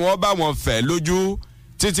dábọ̀ kí wọ́n bá wọn fẹ̀ lójú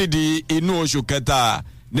títí di inú oṣù kẹta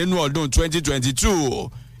nínú ọdún 2022.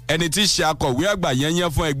 Ẹni tí ṣe akọ̀wé àgbà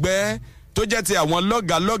yẹnyẹn fún ẹgbẹ́ tó jẹ́ ti àwọn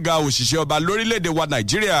lọ́gàlọ́gà òṣìṣẹ́ ọba lórílẹ̀‐èdè wa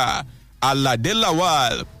Nàìjíríà Aládé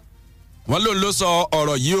Lawal wọ́n ló sọ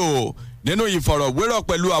ọ̀rọ̀ yìí o nínú ìfọ̀rọ̀wérọ̀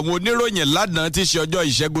pẹ̀lú àwọn oníròyìn lánàá tí ṣe ọjọ́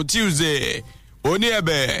ìṣẹ́gun Tuesday. Ó ní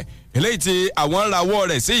ẹ̀bẹ̀ eléyìí tí àwọn rawọ́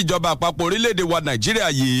rẹ̀ sí ìjọba àpapọ̀ orílẹ̀‐èdè wa Nàìjíríà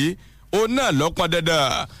yìí ó náà lọ́pọn dandan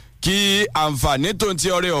kí àǹfààní tó ń ti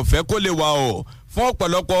ọrẹ ọ̀fẹ́ kó lè wà o fún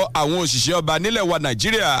ọ̀pọ̀lọpọ̀ àwọn òṣìṣẹ́ ọba nílẹ̀ wa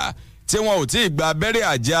Nàìjíríà tí wọn ò tí ì gba abẹ́rẹ́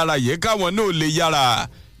àjẹára yìí káwọn náà lè yára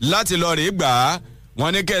láti lọ rèé gbà á.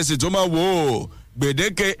 Wọ́n ní kẹ́sì tó máa wò ó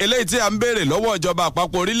gbèdéke eléyìí tí a ń béèrè lọ́wọ́ ìjọba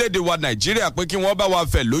àpapọ̀ orílẹ̀-èdè wa Nàìjíríà pé kí wọ́n bá wa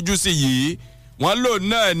fẹ̀ lójú sí yìí wọ́n lò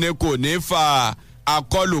náà ni kò ní fa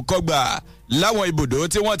àkọlùkọgbà láwọn ibùdó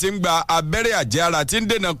tí wọ́n ti ń gba abẹ́rẹ́ àjẹára tí ń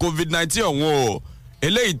dènà COVID-19 ọ̀hún o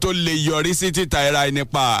eléyìí tó lè yọrí sí títa ẹra ẹni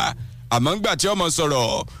pa. Àmọ́ ńgbà tí ọmọ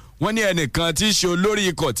sọ̀rọ̀ wọ́n ní ẹnìkan tí í ṣe olórí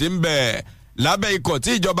ikọ̀ tí ń bẹ lábẹ́ ikọ̀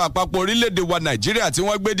tí ìjọba àpapọ̀ orílẹ̀-èdè wa Nàìjíríà tí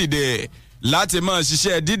wọ́n gbé dìde láti máa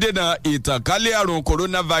ṣiṣẹ́ dídènà ìtànkálẹ̀ àrùn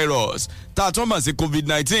coronavirus tá a tún mọ̀ sí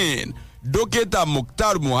COVID-19 dókítà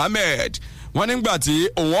Mukhtar Mohammed wọ́n nígbà tí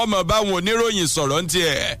òun ọmọ báwọn oníròyìn sọ̀rọ̀ ń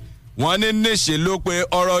tiẹ̀ wọ́n ní níṣe ló pé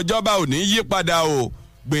ọ̀rọ̀ ìjọba ò ní yí padà o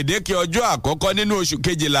gbèdéke ọjọ́ àkọ́kọ́ nínú oṣù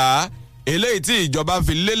kejìlá eléyìí tí ìjọba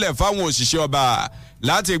fi lélẹ̀ fáwọn òṣìṣẹ́ ọba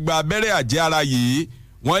láti gba abẹ́rẹ́ àjẹára yìí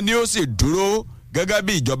wọ́n ní ó sì dúró gẹ́gẹ́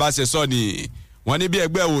bí ìjọba ṣe sọ ni. Wọ́n ní bí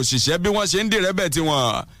ẹgbẹ́ òṣìṣẹ́ bí wọ́n ṣe ń dìrẹ́bẹ̀ tiwọn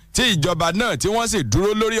tí ìjọba náà tí wọ́n sì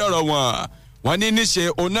dúró lórí ọ̀rọ̀ wọn. Wọ́n ní níṣe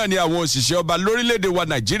òun náà ni àwọn òṣìṣẹ́ ọba lórílẹ̀‐èdè wa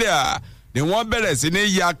Nàìjíríà ni wọ́n bẹ̀rẹ̀ sí ní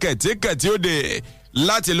ya kẹ̀tíkẹ̀tí òde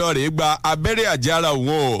láti lọ rèé gba abẹ́rẹ́ àjẹára òun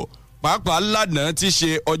o pàápàá lánàá ti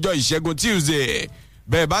ṣe ọjọ́ ìṣẹ́gun Tuesday.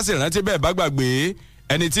 Bẹ́ẹ̀ bá sì rántí bẹ́ẹ̀ bá gbàgbé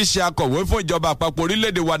ẹni tí ṣe akọ̀wé fún ìjọba àpapọ̀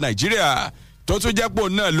orílẹ̀‐èdè wa Nàìjíríà tó tún jẹ́ pò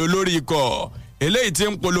náà lọ lórí ikọ̀ eléyìí tí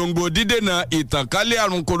ń polongo dídènà ìtànkálẹ̀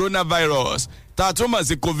àrùn coronavirus tá a tún mọ̀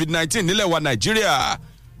sí COVID-19 nílẹ̀ wa Nàìjíríà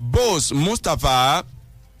Boss Mustapha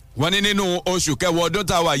wọ́n ní nínú oṣù kẹwàá ọdún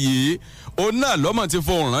tá a wà yìí òun náà lọ́mọ̀ ti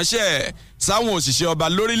fohùn ránṣẹ́ sáwọn òṣìṣẹ́ ọba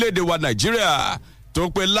lórílẹ̀‐èdè wa Nàìjíríà tó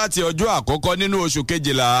pé láti ọjọ́ àkọ́kọ́ nínú oṣù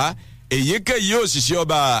kejìlá èyíkéyìí òṣìṣẹ́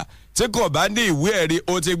ọba tí kò bá ní ìwé ẹ̀rí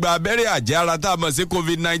ó ti gba abẹ́rẹ́ àjẹára tá a mọ̀ sí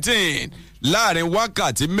COVID-19 láàrin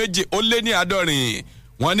wákàtí 72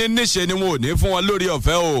 wọ́n ní níṣe ni wọn ò ní fún wọn lórí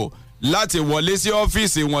ọ̀fẹ́ o láti wọlé sí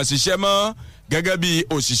ọ́fíìsì wọn ṣiṣẹ́ mọ́ gẹ́gẹ́ bí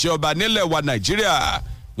òṣìṣẹ́ ọba nílẹ̀ wa Nàìjíríà.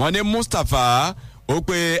 Wọ́n ní Mustapha ó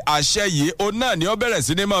pe àṣẹ yìí ó náà ni ó bẹ̀rẹ̀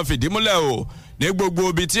sí ní máa fìdí múlẹ̀ o ní gbogbo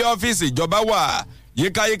ibi tí ọ́fíìsì ìjọba wà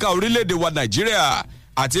yíkáyíká orílẹ̀-èdè wa Nàìjíríà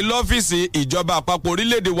àti lọ́fíìsì ìjọba àpapọ̀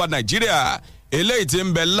orílẹ̀-èdè wa Nàìjíríà eléyìí tí ń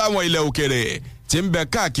bẹ láwọn ilẹ̀ òkèrè tí ń bẹ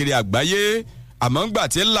káàkiri àgbáyé. Àmọ́ ńgbà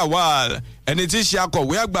tí Lawal ẹni tí í ṣe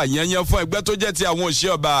akọ̀wé àgbà yẹnyẹn fún ẹgbẹ́ tó jẹ́ ti àwọn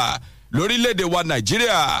òṣìṣẹ́ ọba lórílẹ̀‐èdè wa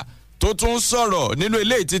Nàìjíríà tó tún sọ̀rọ̀ nínú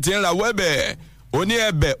eléyìí tí ti ń rawọ́ ẹ̀bẹ̀ ó ní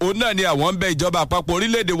ẹ̀bẹ̀ ó náà ni àwọn ń bẹ ìjọba àpapọ̀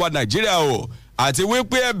orílẹ̀‐èdè wa Nàìjíríà o àti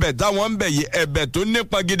wípé ẹ̀bẹ̀ táwọn ń bẹ yìí ẹ̀bẹ̀ tó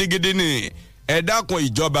nípa gidigidi ni ẹ dákun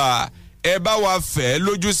ìjọba ẹ bá wa fẹ́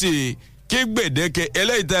lójú sí i kí gbèdéke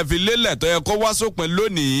eléyìí tẹ́ fi lélẹ̀ tó yẹ kó wá sópin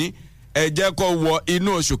lónìí ẹ jẹ́ kó wọ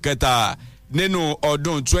inú oṣù kẹta nínú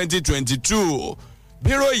ọdún 2022.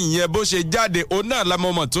 Bíròyìn yẹn bó ṣe jáde òun náà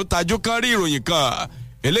lámọ̀mọ̀ tó tajú kan rí ìròyìn kan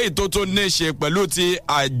eléyìí tó tó ní ṣe pẹ̀lú ti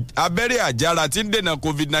abẹ́rẹ́ àjẹára tí ń dènà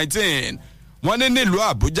COVID-19. Wọ́n ní nílùú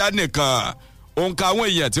Àbújá nìkan òǹkà àwọn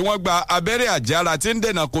èèyàn tí wọ́n gba abẹ́rẹ́ àjẹára tí ń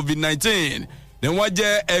dènà COVID-19 ni wọ́n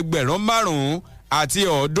jẹ́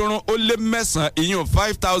 5,309 ìyún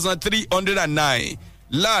 5,309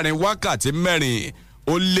 láàrin wákàtí 4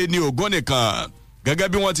 ó lé ní 20 nìkan. Gẹ́gẹ́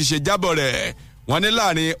bí wọ́n ti ṣe jábọ̀ rẹ̀ wọ́n ní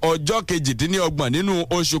láàrin ọjọ́ 28 nínú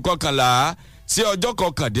oṣù kọkànlá sí ọjọ́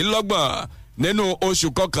 29 nínú oṣù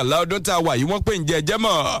kọkànlá ọdún tá a wà yìí wọ́n pè ń jẹ́jẹ́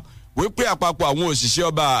mọ̀ wípé àpapọ̀ àwọn òṣìṣẹ́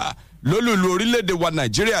ọba lólùlù orílẹ̀-èdè wa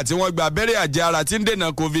Nàìjíríà tí wọ́n gba abẹ́rẹ́ àjẹára tí ń dènà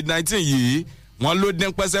COVID-19 yìí wọ́n ló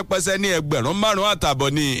dín pẹ́sẹ́pẹ́sẹ́ ní 5,500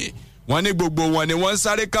 ni. Wọ́n ní gbogbo wọn ni wọ́n ń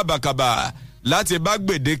sáré kàbàkàbà láti bá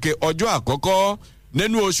gbèdéke ọjọ́ àkọ́kọ́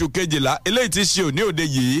nínú oṣù kejìlá eléyìí tí ṣe òní òde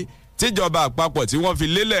yìí tíjọba àpapọ̀ tí wọ́n fi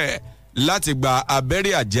lélẹ̀ láti gba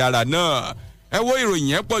abẹ́rẹ́ àjẹára náà. Ẹ wo ìròyìn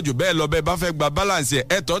yẹn pọ̀ jù bẹ́ẹ̀ lọ bẹ́ẹ̀ bá fẹ́ gba balance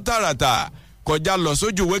ẹ̀tọ́ tààràtà kọjá lọ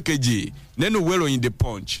sójú ìwé kejì nínú ìwé ìròyìn The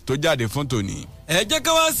Punch tó jáde fún tòní. ẹ jẹ́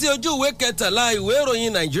ká wá sí ojú ìwé kẹtàlá ìwé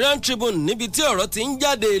ìròyìn Nigerian Tribune níbi tí ọ̀rọ̀ ti ń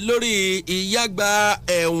jáde lórí ìyàgbá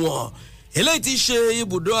ẹ̀wọ̀n eléyìí ti ṣe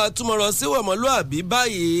ibùdó àtúmọ̀rọ̀ sí ọmọlúàbí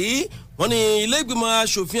báyìí. Wọ́n ní ilé ìgbìmọ̀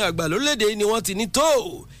asòfin àgbà lórílẹ̀‐èdè ni wọ́n ti ní tó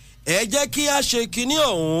ẹ jẹ́ kí a ṣe kinní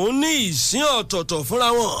ọ̀hún ní ìsín ọ̀tọ̀ọ̀tọ̀ fúnra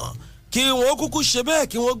wọn kí wọ́n kúkú ṣe bẹ́ẹ̀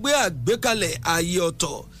kí wọ́n gbé àgbékalẹ̀ ààyè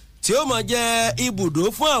ọ̀tọ̀ tí ó máa jẹ́ ibùdó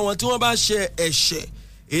fún àwọn tí wọ́n bá ṣe ẹ̀ṣẹ̀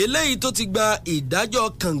eléyìí tó ti gba ìdájọ́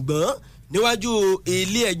kàngbọ́n níwájú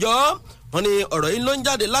ilé ẹjọ́. wọ́n ní ọ̀rọ̀ yìí ló ń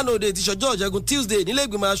jáde lánàá òde ti ṣọjọ́ ìṣẹ́gun Tuesday nílé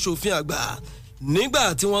ìgbìmọ̀ asòfin àgbà nígbà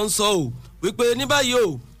tí wọ́n ń sọ ò wípé ní báyìí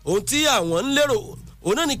o ohun tí àwọn ń lérò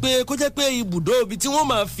òun náà ni pé kó jẹ́ pé ibùdó ibi tí wọ́n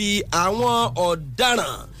máa fi àwọn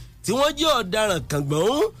ọ̀daràn tí wọ́n jẹ́ ọ̀daràn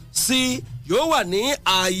kàngbọ́n sí yóò wà ní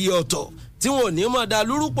ààyè ọ̀tọ̀ tí wọn ò ní mọ̀ dá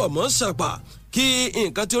lórúpọ̀ mọ́ ṣàpà kí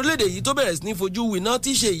nǹkan tí orílẹ̀-èdè yìí tó bẹ̀rẹ̀ sí ní fojú winá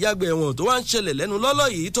tí ṣe ìyàgbẹ́ ẹ̀wọ̀n tó wá ń ṣẹlẹ̀ lẹ́nu lọ́lọ́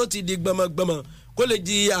yìí tó ti di gbọmọgbọmọ kó lè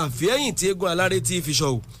di àfihẹ́yìn tí eégún aláré ti fi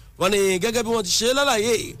ṣọ̀ wọ́n ní gẹ́gẹ́ bí wọ́n ti ṣe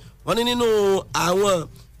lálàyé wọ́n ní nínú àwọn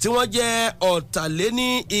tí wọ́n jẹ́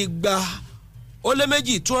ọ̀tàlénígba ó lé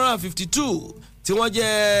méjì 252 tí wọ́n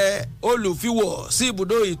jẹ́ olùfiwọ̀ sí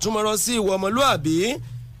ibùdó ìtúmọ̀rọ̀ sí ìwọ̀ ọmọlúàbí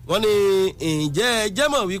wọ́n ní ǹjẹ́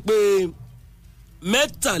jẹ́mọ̀ wípé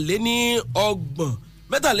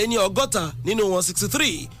mẹ́tàléní ọgọ́ta nínú wọn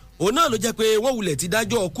 63 òun náà ló jẹ́ pé wọ́n wulẹ̀ ti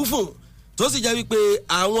dájọ́ ọkú fún tó sì jẹ́ wípé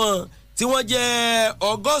àwọn tí wọ́n jẹ́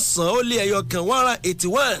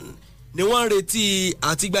 181 ni wọ́n ń retí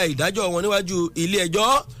àti gba ìdájọ́ wọn níwájú ilé ẹjọ́.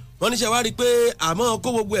 wọ́n níṣẹ́ wá rí i pé àmọ́ kó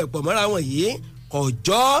gbogbo ẹ̀pọ̀ mọ́ra wọn yìí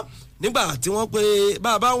kọjọ́ nígbà tí wọ́n pé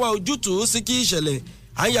bàbá ń wá ojútùú sí kí ìṣẹ̀lẹ̀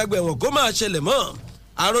àyàgbẹ̀ wọn kó máa ṣẹlẹ̀ mọ́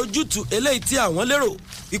àròjútùú eléyìí tí àwọn lérò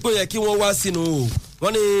wípé yẹ kí wọ́n wá sínú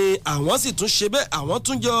wọ́n ní àwọn sì tún ṣe bẹ́ẹ̀ àwọn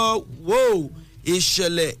tún jọ wò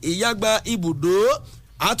ìṣẹ̀lẹ̀ ìyàgbá ibùdó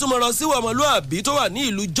àtúmọ̀rọ̀ síwọ̀ ọmọlúàbí tó wà ní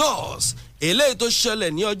ìlú Jos eléyìí tó ṣẹlẹ̀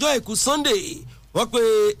ní ọjọ́ àìkú Sunday wọ́n pé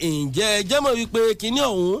ǹjẹ́ jẹ́mọ̀ wípé kinní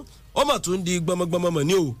ọ̀hún ó mà tún di gbọmọgbọmọ mọ̀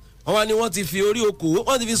ní o wọ́n wá ní wọ́n ti fi orí oko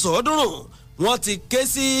wọ́n ti fi sọ̀ọ́dúnrún wọ́n ti ké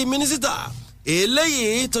sí mínísítà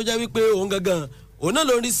eléyìí tó jẹ́ wípé òun gangan òun náà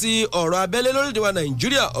ló ń rí sí ọ̀rọ̀ abẹ́lé lórílẹ̀‐èdè wa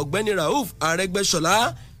Nàìjíríà ọ̀gbẹ́ni Rauf Arẹ́gbẹ́ṣọlá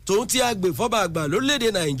tóun ti agbèfọ́ba àgbà lórílẹ̀‐èdè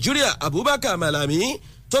Nàìjíríà Abubakar Malami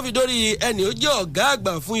tó fi dórí ẹni ó jẹ́ ọ̀gá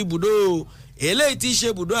àgbà fún ibùdó eléyìí tí í ṣe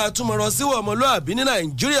ibùdó àtúmọ̀rọ̀ síwọ̀ ọmọlúàbí ní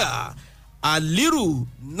Nàìjíríà Aliru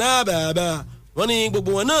Nababa wọ́n ní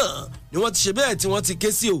gbogbo wọn náà ni wọ́n ti ṣe bẹ́ẹ̀ tí wọ́n ti ké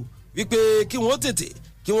sí o wípé kí wọ́n tètè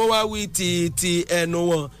kí wọ́n wá wí ti ẹnu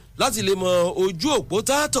wọn láti lè mọ ojú òpó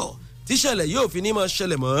tààtọ̀ tíṣẹ̀lẹ̀ yóò fi ní mọ́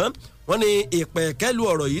ṣẹlẹ̀ mọ́. wọ́n ní ìpẹ̀kẹ́lu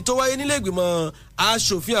ọ̀rọ̀ yìí tó wáyé nílé ìgbìmọ̀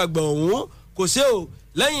aṣòfin àgbà ọ̀hún kò ṣe o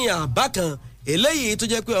lẹ́yìn àbá kan eléyìí tó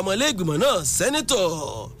jẹ́ pé ọmọ ilé ìgbìmọ̀ náà sẹ́nitọ̀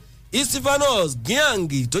Stephanus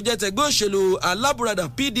Gyangi tó jẹ́ tẹgbẹ́ òṣèlú alábùradà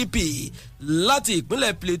PDP láti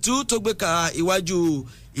ìpínlẹ̀ Plateau tó gbé ka iwájú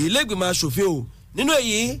ilé ìgbìmọ̀ aṣòfin o nínú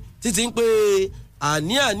èyí títí ń pé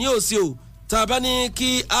àní òsì o tá a bá ní kí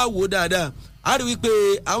a wò dáadáa a rí wípé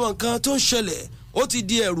àwọn nǹkan tó ń ṣẹlẹ̀ ó ti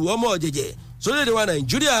di ẹ̀rù ọmọ ọ̀jẹ̀jẹ̀ sórílẹ̀-èdè wa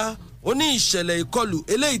Nàìjíríà ó ní ìṣẹ̀lẹ̀ ìkọlù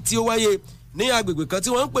eléyìí tí ó wáyé ní agbègbè kan tí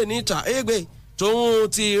wọ́n ń pè ní Taegbe tóun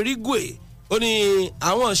ti Rigwe ó ní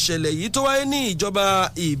àwọn ìṣẹ̀lẹ̀ yìí tó wáyé ní ìjọba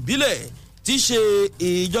ìbílẹ̀ tí í ṣe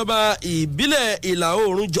ìjọba ìbílẹ̀ ìlà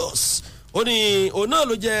oòrùn Jos ó ní òun náà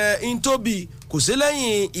ló jẹ́ intóbi kò sí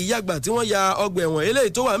lẹ́yìn ìyàgbà tí wọ́n ya ọgbà ẹ̀wọ̀n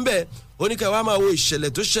eléyìí tó wà ń bẹ̀ ó ní kẹwàá máa wo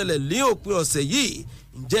ìṣẹ̀lẹ̀ tó ṣẹlẹ̀ ní òpin ọ̀sẹ̀ yìí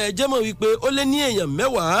ǹjẹ́ ẹ jẹ́ mọ̀ wípé ó lé ní èèyàn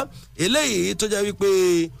 10 eléyìí tó jẹ́ wípé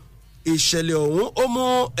ìṣẹ̀lẹ̀ ọ̀hún ó mú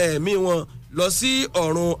ẹ̀mí wọn lọ sí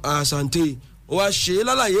ọ̀run àṣàǹtẹ̀ ó wá ṣe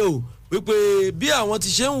lálàyé o wípé bí àwọn ti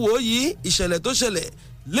ṣe ń wò ó yìí ìṣẹ̀lẹ̀ tó ṣẹlẹ̀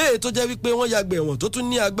léè tó jẹ́ wípé wọ́n yàgbẹ̀ ẹ̀wọ̀n tó tún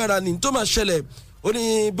ní agbára ní tó máa ṣẹlẹ̀ ó ní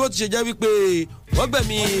bó ti ṣe jẹ́ wípé wọ́n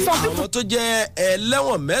gbẹ̀mí àwọn tó jẹ́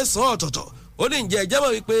ẹlẹ́wọ̀n 9 ọ̀tọ̀ọ̀tọ̀ ó ní ǹjẹ́ jẹ́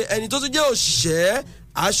mọ̀ wípé ẹni tó tún jẹ́ òṣìṣẹ́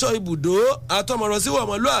aṣọ ibùdó àtọmọ̀rọ̀ sí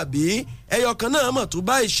ọmọlúàbí ẹyọ kan náà mọ̀ tó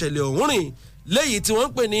bá ìṣẹ̀lẹ̀ ọ̀hún rìn léyìí tí wọ́n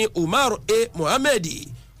ń pè ní Umar A. Mohammed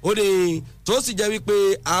ó ní tó sì jẹ́ wípé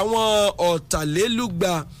àwọn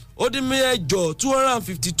ọ̀tàlélúgba ó dín mẹ́jọ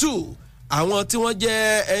 252 àwọn tí wọ́n jẹ́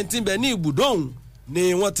ẹni tí ń bẹ ní ibùdó ọ̀hún ni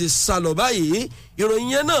wọ́n ti sá lọ báyìí ìròyìn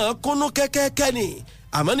yẹn náà kúnnú kẹ́kẹ́kẹ́ ni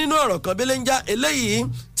àmọ́ nínú ọ̀rọ̀ kan belenja eléyìí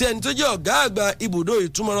tí ẹni tó jẹ́ ọ̀gá àgbà ibùdó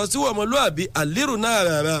ìtúmọ̀rọ̀ sí ọmọlúàbí Aliru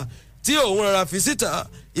Nababa tí òun rárá fi síta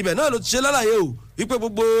ibẹ̀ náà ló ti ṣe lálàyé o wípé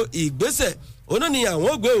gbogbo ìgbésẹ̀ òun náà ni àwọn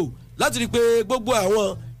ò gbé o láti rí i pé gbogbo àwọn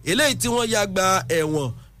eléyìí tí wọ́n ya gba ẹ̀wọ̀n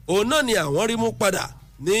òun náà ni àwọn rí mú padà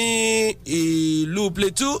ní ìlú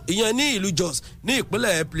Plateau ìyẹn ní ìlú Jos ní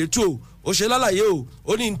ìpínlẹ̀ Plateau ó ṣe lálàyé o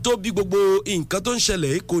ó ní tó bí gbogbo nǹkan tó ń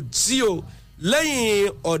ṣẹlẹ̀ kò sí o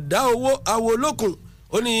lẹ́yìn ọ̀dá owó awo olókùn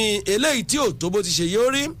ó ní eléyìí tí ò tó bó ti ṣe yóò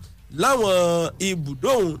rí láwọn ibùdó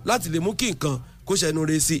òun láti lè mú kí nǹkan kó ṣẹnu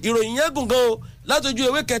rẹ̀ sí ìròyìn yẹn gùn gan o látọjú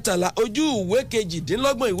ewé 13 ojú ìwé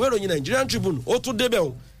 28 ìwé ìròyìn Nigerian Tribune ó tún débẹ̀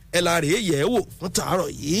o ẹ̀ la rèé yẹ̀ ẹ́ wò fún tàárọ̀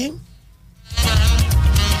yìí.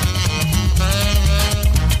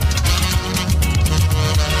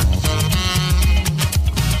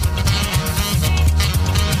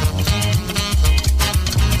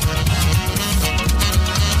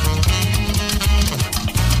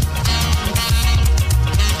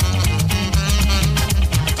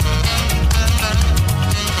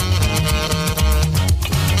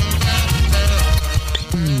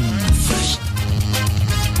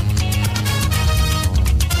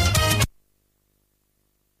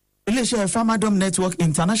 iléeṣẹ́ Farmadom Network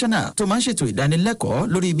International tó máa ń ṣètò ìdánilẹ́kọ̀ọ́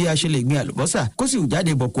lórí bí a ṣe lè gbin àlùbọ́sà kó sì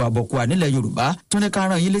jáde bọ̀kùà nílẹ̀ Yorùbá tó ní ká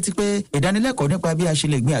rán yín létí pé ìdánilẹ́kọ̀ọ́ nípa bí a ṣe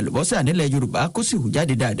lè gbin àlùbọ́sà nílẹ̀ Yorùbá kó sì hù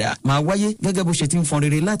jáde dáadáa máa wáyé gẹ́gẹ́ bó ṣe ti ń fọn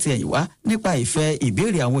rere láti ẹ̀yìn wá nípa ìfẹ́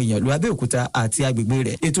ìbéèrè àwọn èèyàn lu Abẹ́òkúta àti agbègbè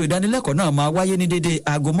rẹ̀. Ètò ìdánilẹ́kọ̀ọ́ náà máa wáyé ní dédé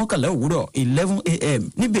aago 11 òwúrọ̀ 11 a.m.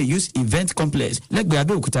 ní Bayus Event Complex lẹ́gbẹ̀ẹ́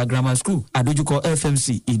Abẹ́òkúta Grammar School àdójúkọ FMC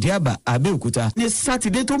Ìdíàbà Abẹ́òkúta ní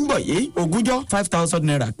Sátidé tó ń bọ̀ yìí ogúnjọ́ 5,000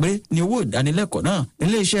 naira pé ní owó ìdánilẹ́kọ̀ọ́ náà.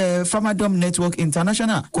 Iléeṣẹ́ Farmadom Network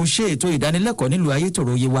International kò ṣe ètò ìdánilẹ́kọ̀ọ́ nílùú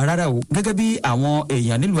Ayétòrò Yewa rárá o gẹ́gẹ́ bí àwọn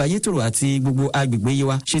èèyàn nílùú Ayétòrò àti gbogbo agbègbè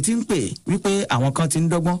Yewa ṣe ti ń pè wípé àwọn kan ti ń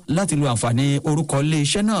dọ́gbọ́n láti lo àǹfààní orúkọ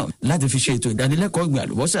iléeṣẹ́ náà láti fi ṣe ètò ìdánilẹ́kọ̀ọ́ ìgbìn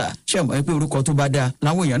àlùbọ́sà ṣe mọ̀ pé orúkọ tó bá dáa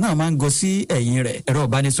làwọn èèyàn náà máa ń gọ sí ẹ̀yìn rẹ̀. Ẹ̀rọ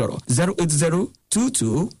ìbánisọ̀rọ̀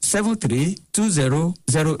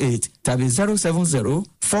 08022732008 tàbí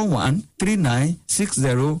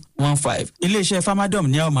 07041396015. Iléeṣẹ́ Farmadom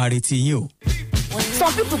ní àwọn máa retí yín o.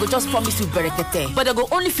 Some people go just promise you berekete, but they go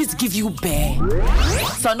only fit give you bear.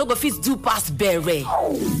 Some no go fit do pass bere.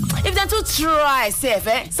 If they too try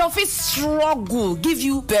safe, some fit struggle give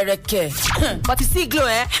you bereke. But you see glow,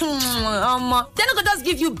 they no go just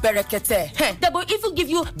give you berekete. They go even give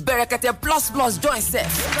you berekete plus join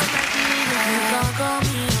safe.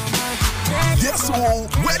 Yes, so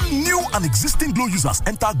when new and existing Glow users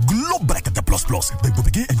enter Glow Berekete Plus, they will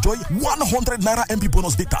begin enjoy 100 Naira MB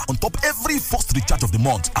bonus data on top every first recharge of the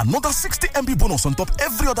month, another 60 MB bonus on top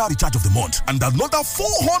every other recharge of the month, and another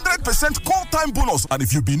 400% call time bonus. And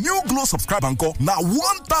if you be new Glow subscriber encore, now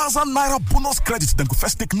 1,000 Naira bonus credits then go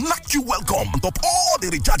first take knock you welcome on top all the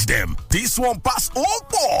recharge them. This one pass all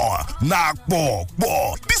four. Nah, boy.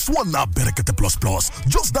 This one now Berekete Plus.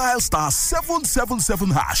 Just dial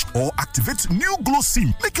 *777# or activate new Glow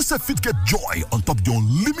SIM. Make yourself fit get joy on top your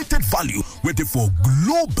unlimited value. Waiting for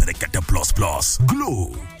Glow Berekete Plus.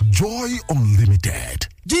 Glow, joy unlimited.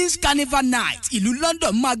 Jeans Carnival Night ìlú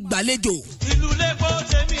London máa gbàlejò. ìlú lẹ́kọ̀ọ́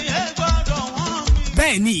tèmi ẹ̀ gbọ́dọ̀ wọ́n mi.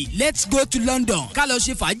 Bẹ́ẹ̀ni, let's go to London ká lọ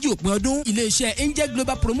ṣe fàájì òpin ọdún. Iléeṣẹ́ Angel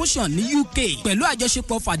Global Promotion ní UK pẹ̀lú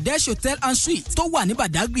àjọṣepọ̀ Fadesh Hotel and Suites tó wà ní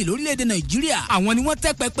Badagry lórílẹ̀‐èdè Nàìjíríà. Àwọn ni wọ́n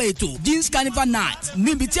tẹ́ pẹpẹ ètò Jeans Carnival Night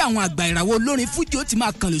níbi tí àwọn àgbà ìràwọ̀ olórin Fújì ó ti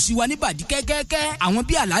máa kàn lù sí wa ní bàdí kẹ́kẹ́kẹ́. Àwọn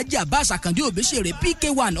bíi Alhaji Abbas Akande Obesere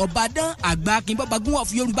PK1 Ọbadán àgbà Akínbọ́bagún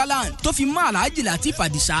of Yorùbáland tó fi mọ́ Alhaji Lateef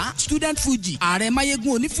Adisa Student Fuji ààrẹ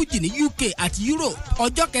Máyégún onífújì ní UK àti Europe.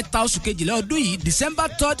 Ọjọ́ kẹta oṣù kejìlá ọdún yìí December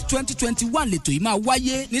 3rd 2021 lètò yìí máa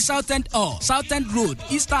wáyé ní Southend Hall Southend Road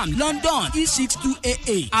East Ham London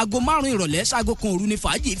E62AA. Aago 5 ìrọ̀lẹ́ ṣaago 1 òru ni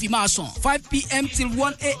fàájì fi máa sàn 5 p.m. till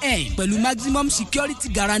 1 a.m. pẹ̀lú maximum security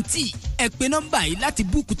guarantee. Ẹ pè nọ́mbà yìí láti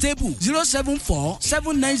búùkù tébù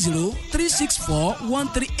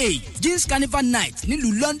 074-790-364-138. Jeans Carnival Night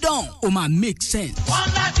nílùú London ó máa make sense. wọ́n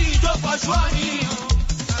láti ìjókòó ṣọ́ ni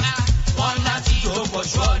wọ́n láti ìjókòó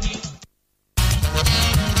ṣọ́ ni.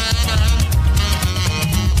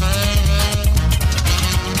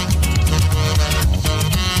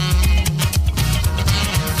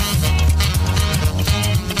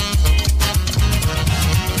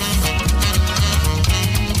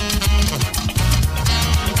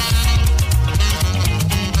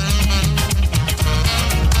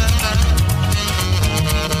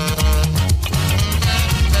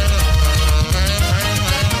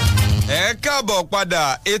 káàbọ̀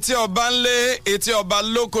padà etí ọba ńlé etí ọba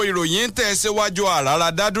lóko ìròyìn ń tẹ̀ síwájú àràrà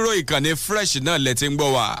dádúró ìkànnì fresh náà lẹ́tí ń gbọ́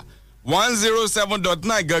wá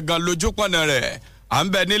 107.9 gangan lójúpọ̀nà rẹ̀ à ń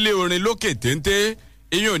bẹ nílé orin lókè téńté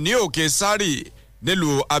iyùn ní òkè sárì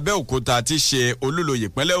nílùú Abẹ́òkúta tí ṣe olúlóyè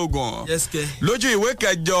ìpínlẹ̀ Ògùn. Lójú ìwé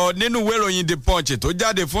kẹjọ nínú ìwé ìròyìn The Punch tó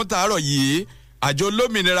jáde fún tàárọ̀ yìí àjọ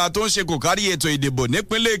olómìnira tó ń ṣe kò kárí ètò ìdìbò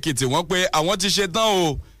nípínlẹ̀ Èkìtì wọ́n pé àwọn ti ṣe tán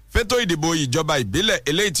o fétò ìdìbò ìjọba ìbílẹ̀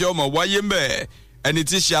eléyìí tí ọmọ wáyé ń bẹ̀ ẹni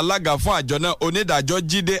tí ṣe alága fún àjọ náà onídàájọ́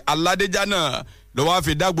Jídé Aládéjà náà ló wá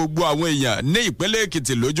fi dá gbogbo àwọn èèyàn ní ìpínlẹ̀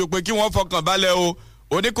Èkìtì lójú pé kí wọ́n fọkàn balẹ̀ o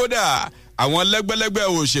oníkódà àwọn lẹ́gbẹ́lẹ́gbẹ́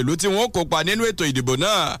òṣèlú tí wọ́n kópa nínú ètò ìdìbò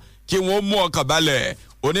náà kí wọ́n mú ọkàn balẹ̀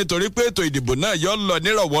onítorí pé ètò ìdìbò náà yọ lọ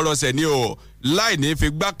nírọ̀wọ́rọ̀sẹ̀ ni o láì ní fi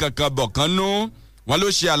gbá kankan bọ̀ kan nú wọn ló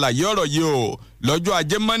ṣe àlàyé ọ̀rọ̀ yìí o lọ́jọ́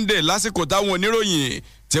ajé Monday lásìkò táwọn oníròyìn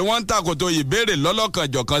tí wọ́n ń tàkòtò ìbéèrè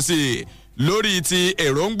lọ́lọ́kanjọ̀kan sí i lórí ti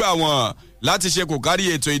èròǹgbà wọn láti ṣe kò kárí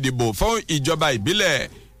ètò ìdìbò fún ìjọba ìbílẹ̀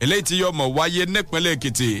eléyìí tí yóò mọ̀ wáyé nípínlẹ̀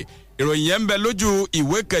Èkìtì ìròyìn yẹn ń bẹ lójú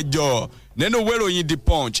ìwé kẹjọ nínú ìwé ìròyìn The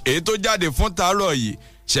Punch èyí tó jáde fún tàárọ̀ yìí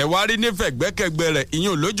ṣẹ̀wárí nífẹ̀gbẹ́kẹ̀gbẹ́ rẹ̀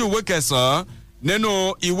ìyún lójú ìwé kẹsàn-án nínú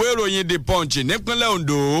ìwé ìròyìn The Punch nípínlẹ̀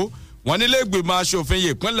Ondo wọn nílé ìgbìmọ̀ aṣòfin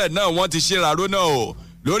ìpínlẹ̀ náà wọ́n ti ṣèràró náà o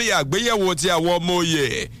lórí àgbéyẹ̀wò ti àwọn ọmọ òye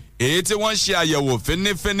èyí tí wọ́n ṣe àyẹ̀wò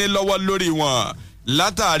fínífíní lọ́wọ́ lórí wọn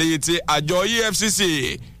látàrí ti àjọ EFCC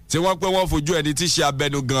tí wọ́n pé wọ́n fojú ẹni tí ṣe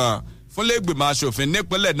abẹnugan fúnlẹ́gbìmọ̀ asòfin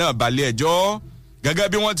nípínlẹ̀ náà balẹ̀ ẹjọ́ gẹ́gẹ́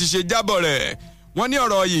bí wọ́n ti ṣe jábọ̀ rẹ̀ wọ́n ní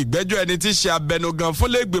ọ̀rọ̀ ìgbẹ́jọ́ ẹni tí ṣe abẹnugan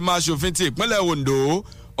fúnlẹ́gbìmọ̀ asòfin ti ìpínlẹ̀ Ondo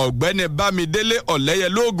ọ̀gbẹ́ni Bámidélé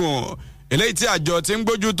Ọ̀lẹ́yẹlógún eléyìí tí àjọ ti ń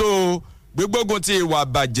gbójútó gbígbógun ti ìwà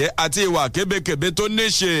àbàjẹ́ àti ìwà kébékèbé tó ní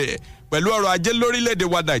ṣe pẹ̀lú ọrọ̀ ajé lórílẹ̀‐èdè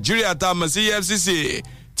wa Nàìjíríà tá a mọ̀ sí EFCC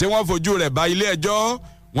tí wọ́n fojú rẹ̀ bá ilé ẹjọ́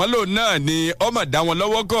wọn lòun náà ni ọmọ dá wọn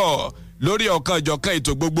lọ́wọ́ kọ̀ lórí ọ̀kan ìjọ̀kan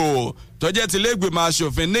ètò gbogbo tó jẹ́ ti iléègbìmọ̀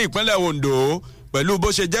asòfin ní ìpínlẹ̀ Ondo pẹ̀lú bó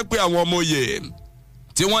ṣe jẹ́ pé àwọn ọmọ òye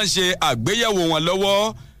tí wọ́n ń ṣe àgbéyẹ̀wò wọn lọ́wọ́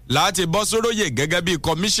láti bọ́ sóróyè gẹ́gẹ́ bí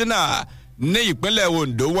kọmíṣánná ní ìpínlẹ̀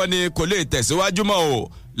Ondo wọ́n ní kò lè tẹ̀síwájú mọ́ o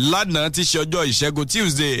lánàá ti ṣe ọjọ́ ìṣẹ́gun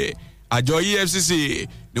Tuesday àjọ EFCC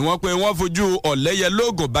ni wọ́n pé wọ́n fojú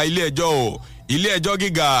Ọ̀lẹ́yẹlógún bá ilé ẹjọ́ o ilé ẹjọ́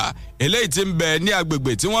gíga eléyìí tí ń bẹ ní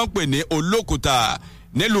agbègbè tí wọ́n ń pè ní Olókùta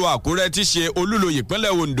nílùú Àkúrẹ́ tí ṣe olúlo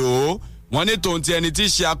ìpínlẹ̀ Ondo wọ́n ní tòun ti ẹni tí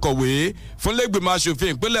ṣe akọ̀wé fúnlẹ́gbìmọ̀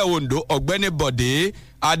asòfin ìpínlẹ̀ Ondo ọ̀gbẹ́ni Bọ̀dé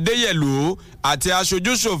Adéyẹ̀lú àti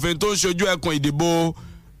aṣojú-ṣòfin tó ń ṣojú ẹkùn ìdìbò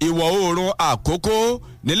ìwọ̀ oòrùn Àkókó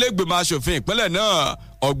nílẹ̀gbìmọ̀ asòfin ìpínlẹ̀ náà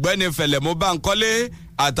ọ̀gbẹ́ni Fẹ̀lẹ̀mú Bánkọ́lé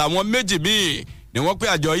àtàwọn méjì míì ni wọ́n pé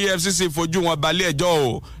àjọ EFCC fojú wọn balẹ̀ ẹjọ́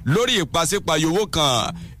o lórí ìpàsípàyò owó kan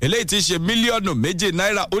eléyìí tí ṣe mílíọ̀nù méjì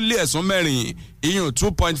náírà ó lé ẹ̀sùn mẹ́rin iyùn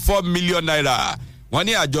 2.4 mílíọ̀nù náírà wọ́n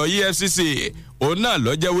ní àjọ EFCC òun náà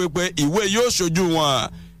ló jẹ́ wípé ìwé yóò ṣojú wọn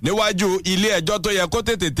níwájú ilé ẹjọ́ tó yẹ kó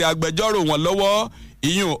tètè tẹ agbẹjọ́rò wọn lọ́wọ́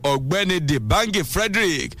iyùn ọ̀gbẹ́ni Dìbáǹgì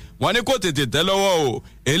Frederick wọ́n ní kó tètè tẹ lọ́wọ́ o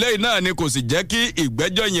eléyìí náà ni kò sì jẹ́ kí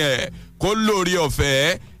ìgbẹ́jọ́ yẹn kó lórí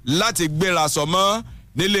ọ̀fẹ́ láti gbéra sọmọ́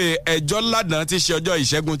nílé ẹjọ́ lánàá ti ṣe ọjọ́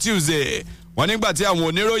ìṣẹ́gun Tuesday wọ́n nígbà tí àwọn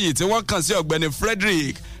oníròyìn tí wọ́n kàn sí ọ̀gbẹ́ni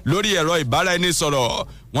Frederick lórí ẹ̀rọ ìbáraẹnisọ̀rọ̀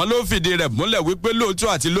wọ́n ló fìdí rẹ̀ múlẹ̀ wípé lóòótọ́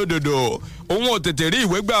àti lódodo òun ò tètè rí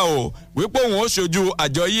ìwé gbà o wípé òun ó ṣojú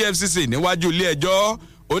àjọ EFCC níwájú ilé ẹjọ́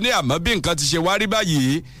ó ní àmọ́ bí nǹkan ti ṣe wá rí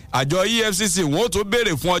báyìí àjọ EFCC wọn ó tó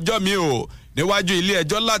béèrè fún ọjọ́ mi o níwájú ilé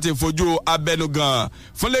ẹjọ́ láti fojú abẹnugan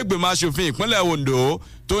fúnlẹ́gbìmọ̀ asòfin ìpínlẹ̀ Ondo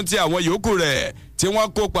tó ń ti àwọn yòókù rẹ̀ tí wọ́n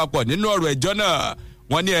kó papọ̀ nínú ọ̀rọ̀ ẹjọ́ náà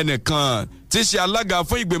wọ́n ní ẹnìkan tí ṣe alága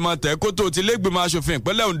fún ìgbìmọ̀ tẹ̀kótó ti lẹ́gbìmọ̀ asòfin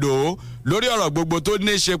ìpínlẹ̀ Ondo lórí ọ̀rọ̀ gbogbo tó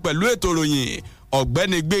ní í ṣe pẹ̀lú ètò ìròyìn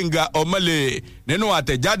ọ̀gbẹ́ni Gbénga Ọmọlé nínú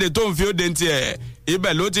àtẹ̀jáde tó ń fi ó de ń tiẹ̀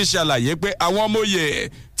ibẹ̀ ló ti ṣàlàyé pé àwọn ọmọye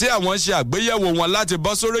tí àwọn ṣe àgbéyẹ̀wò wọn láti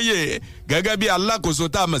bọ́ sóróyè gẹ́gẹ́ bí alákòóso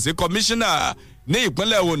tá a mọ̀ sí kọmíṣánná ní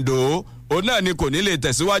ìpínlẹ̀ Ondo òun náà ni kò ní lè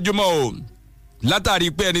tẹ̀síwájú mọ́ o látàrí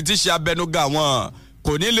pé ẹni tí ṣe abẹnugan wọn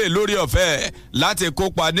kò ní lè lórí ọ̀fẹ́ láti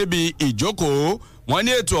kópa níbi ìjókòó wọ́n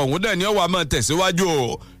ní ètò ọ̀hún náà ni ó wà máa tẹ̀síwájú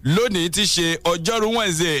o lónìí ti ṣe ọjọ́rú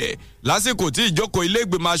Wednesday lásìkò tí ìjókòó ilé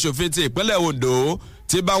ìgbìmọ̀ asòfin ti ìpínlẹ̀ Ondo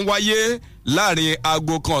ti bá ń wáyé láàrin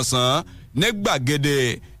aago kan ọ̀sán ní gbàgede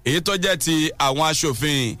èyí tó jẹ́ ti àwọn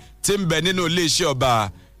asòfin tí ń bẹ nínú iléeṣẹ́ ọba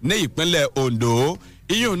ní ìpínlẹ̀ Ondo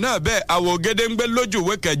iyùn náà bẹ́ẹ̀ àwọ̀ gédéǹgbé lójú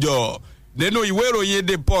ìwé kẹjọ nínú ìwé ìròyìn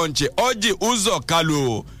The Punch Orji Uzor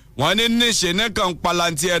Kalu wọ́n ní níṣe nìkan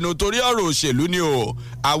palanti ẹnu torí ọ̀rọ̀ òṣèlú ni o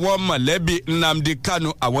àwọn mọ̀lẹ́bí Nnamdi Kanu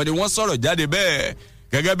àwọn ni wọ́n sọ̀rọ̀ jáde bẹ́ẹ̀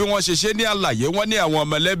gẹ́gẹ́ bí wọ́n ṣe ṣe ní àlàyé wọ́n ní àwọn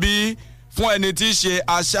mọ̀lẹ́bí fún ẹni tí í ṣe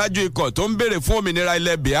aṣáájú ikọ̀ tó ń béèrè fún òmìnira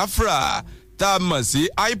ilẹ̀ Biafra tá a mọ̀ sí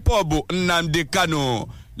IPOB Nnamdi Kanu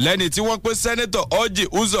lẹ́ni tí wọ́n pè sẹ́nẹ́tọ̀ Orji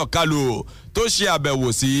Uzor Kalu tó ṣe àbẹ̀wò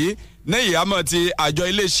sí ní ìhámọ́ ti àjọ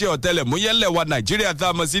iléeṣẹ́ ọ̀tẹlẹ̀múyẹ́ ńlẹ̀ wa Nàìjíríà tá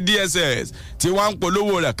a mọ̀ sí DSS tí wọ́n ń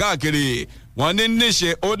polówó rẹ̀ káàkiri wọ́n ní níṣe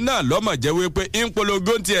ó náà lọ́mọ̀ jẹ́ wípé ń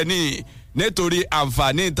polongo tiẹ̀ ní nítorí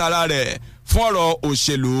àǹfààní tara rẹ̀ fún ọ̀rọ̀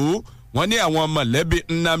òṣèlú wọ́n ní àwọn mọ̀lẹ́bí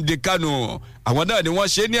Nnamdi Kanu àwọn náà ni wọ́n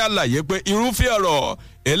ṣe ní àlàyé pé irúfẹ́ ọ̀rọ̀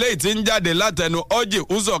eléyìí tí ń jáde látẹnu Orji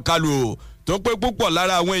Uzor Kalu tó pé púpọ̀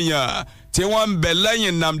lára àwọn èèyàn tí wọ́n ń bẹ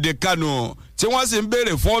lẹ́yìn Nnamdi Kanu tí wọ́n sì ń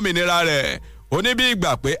béèrè fún òmìnira rẹ̀ ó ní bí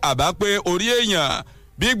ìgbà pé àbá pé orí èèyàn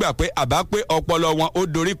bí ìgbà pé àbá pé ọpọlọ wọn ó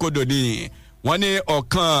dorí kodò ni wọ́n ní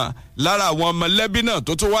ọ̀kan lára àwọn mọ̀lẹ́bí náà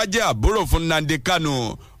tó tún wá jẹ́ àbúrò fún Nnamdi Kanu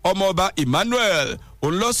ọmọọba Emmanuel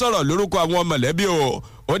òun ló sọ̀rọ̀ lórúkọ àwọn mọ̀lẹ́bí o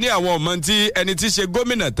ó ní àwọn ọmọ tí ẹni tí ṣe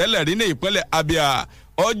gómìnà tẹ́lẹ̀ rí ní ìpínlẹ̀ Abia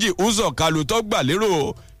Orji Uzor Kalu tó gbà lérò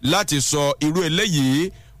láti sọ irú eléyìí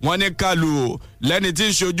wọ́n ní Kalu lẹ́ni tí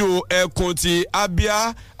ń ṣojú ẹkùn ti Abia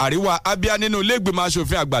àríwá Abia nínú ilé ìgbìmọ̀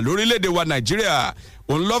asòfin àgbà lórílẹ̀‐èdè wa Nàìjíríà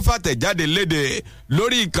òun ló fàtẹ̀jáde léde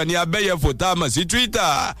lórí ìkànnì abẹ́yẹfò tá a mọ̀ sí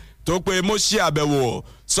Twitter tó pé mo ṣe àbẹ̀wò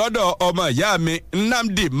sọ́dọ̀ ọmọ ìyá mi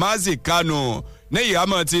Nnamdi Mazi Kanu ní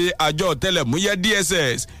ìhámọ́ ti àjọ ọ̀tẹlẹ̀múyẹ́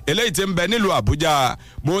DSS eléyìí tí ń bẹ nílùú Àbújá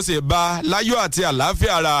mo sì bá láyọ̀ àti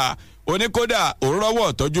àlàáfíà ara oníkódà òun rọ́wọ́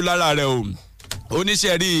tọ́jú lára rẹ̀ o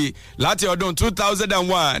oníṣẹ́ rí láti ọdún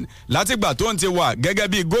 2001 látìgbà tó ń ti wà gẹ́gẹ́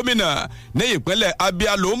bí gómìnà ní ìpínlẹ̀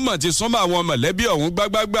Abia ló mọ̀ ti súnmọ́ àwọn mọ̀lẹ́bí ọ̀hún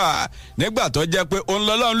gbágbágbà nígbà tó jẹ́ pé òun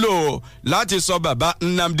lọ́lọ́ ń lò láti sọ bàbá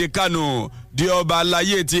Nnamdi Kanu di ọba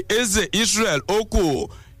aláyé ti Eze Israel Oku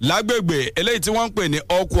lágbègbè eléyìí tí wọ́n ń pè ní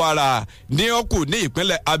Okwara ní Oku ní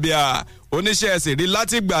ìpínlẹ̀ Abia oníṣẹ́ ẹ̀sìn rí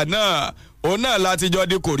látìgbà náà òun náà láti jọ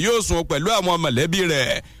di kòríòsùn pẹ̀lú àwọn mọ̀lẹ́bí rẹ̀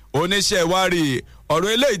oníṣẹ́ ìwárí ọ̀rọ̀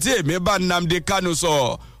eléyìí tí èmi bá Nnamdi Kanu sọ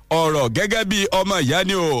ọ̀rọ̀ gẹ́gẹ́ bí ọmọ ìyá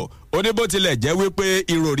ni o ó ní bó tilẹ̀ jẹ́ wípé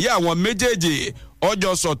ìròrí àwọn méjèèjì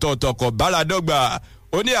ọjọ́ sọ̀tọ̀ọ̀tọ̀ kò bára dọ́gba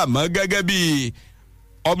ó ní àmọ́ gẹ́gẹ́ bí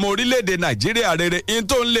ọmọ orílẹ̀-èdè Nàìjíríà rere in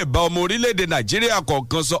tó ń lè bá ọmọ orílẹ̀-èdè Nàìjíríà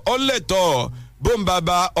kọ̀ọ̀kan sọ ó lè tọ́ bó ń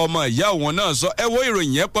bàbá ọmọ ìyá òun náà sọ ẹ wo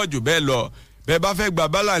ìròyìn yẹn pọ̀ jù bẹ́ẹ̀ lọ bẹ́ẹ̀ bá fẹ́ gba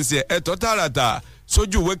balance ẹ̀ tọ́ tààràtà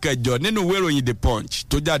sójú ìwé kẹjọ nínú ìwé ìròyìn The Punch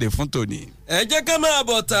tó jáde fún tòní. ẹ jẹ́ ká máa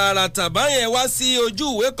bọ̀ tààràtà báyẹn wá sí ojú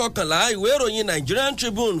ìwé kọkànlá ìwé ìròyìn Nigerian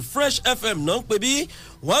Tribune Fresh FM náà ń pè bí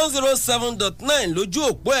 107.9 lójú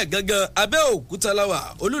òpó ẹ̀ gangan Abẹ́òkúta láwà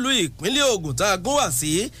olúlu ìpínlẹ̀ Ògùn tá a gún wá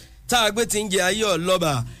sí tá a gbé ti ń jẹ ayé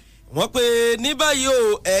ọlọ́ba wọ́n pé ní báyìí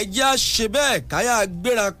o ẹ̀já ṣe bẹ́ẹ̀ káyà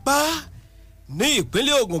gbéra pa ní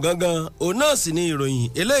ìpínlẹ̀ Ògùn gangan òun náà sì ni ìròyìn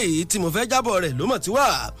eléyìí tí mo fẹ́ jábọ̀ rẹ̀ ló mọ̀ tí wà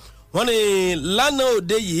wọ́n ní lánàá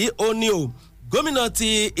òde yìí ó ní o gómìnà ti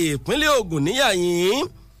ìpínlẹ̀ Ògùn níyàyín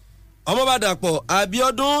Ọmọbadàpọ̀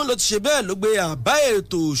Abíọ́dún ló ti ṣe bẹ́ẹ̀ ló gbé àbá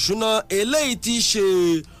ètò òṣùná eléyìí ti ṣe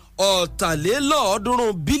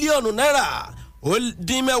 350 bílíọ̀nù náírà ó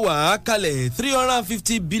dín mẹ́wàá kalẹ̀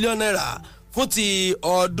 350 bílíọ̀nù náírà fún ti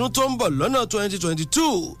ọdún tó ń bọ̀ lọ́nà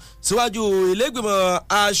 2022 síwájú ilé-ìgbìmọ̀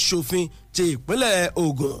aṣòfin ti ìpínlẹ̀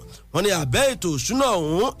Ògùn wọ́n ní àbá ètò òṣùná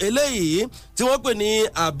ọ̀hún eléyìí tí wọ́n pè ní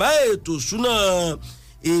àbá ètò òṣùná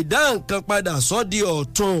ìdá nǹkan padà sọ́dí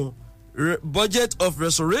ọ̀tun budget of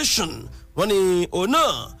restoration wọ́n ní òun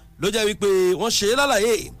náà ló jẹ́ wípé wọ́n ṣe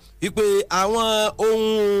lálàyé wípé àwọn ohun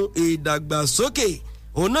ìdàgbàsókè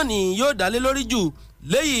òun náà ni yóò dálé lórí jù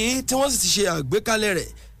léyìí tí wọ́n sì ti ṣe àgbékalẹ̀ rẹ̀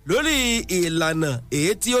lórí ìlànà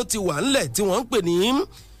èyí tí ó ti wà ńlẹ̀ tí wọ́n ń pè ní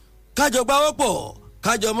kájọ gbáwọ́pọ̀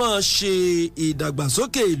kájọ máa ṣe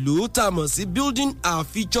ìdàgbàsókè ìlú tá a mọ̀ sí building our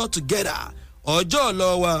future together ọjọ́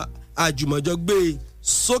ọlọ́wà àjùmọ̀jọ gbé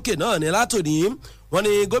sókè náà ní látòní wọ́n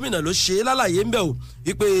ní gómìnà ló ṣe lálàyé ńbẹ̀ o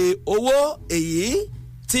wípé owó èyí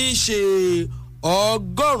tí í ṣe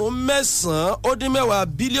 910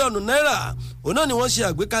 bílíọ̀nù náírà òun náà ni wọ́n ṣe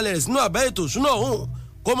àgbékalẹ̀ rẹ̀ sínú àbá ètò òṣùná ọ̀hún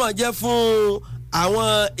kó máa jẹ́ fún àwọn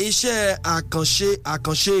iṣẹ́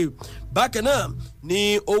àkànṣe bákan náà ni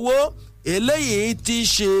owó eléyìí ti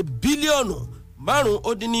ṣe bílíọ̀nù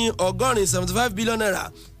 5.1 75 bílíọ̀nù náírà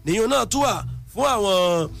nìyẹn náà tún wà fún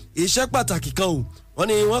àwọn iṣẹ́ pàtàkì kan o wọ́n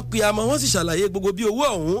ní wọ́n pe àmọ́ wọ́n sì ṣàlàyé gbogbo bí owó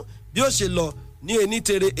ọ̀hún bí ó ṣe lọ ní ení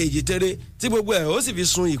tere èyí tere tí gbogbo ẹ̀ ó sì fi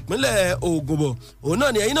sun ìpínlẹ̀ Ògùn bọ̀ òun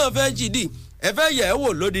náà ni ẹ̀yin náà fẹ́ jìdí ẹ fẹ́ yẹ̀ ẹ́ wò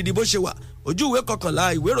lódìdí bó ṣe wà ojú ìwé kọkànlá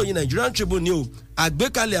ìwé ìròyìn Nigerian Tribune ni o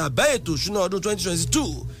àgbékalẹ̀ àbá ètò ìṣúná ọdún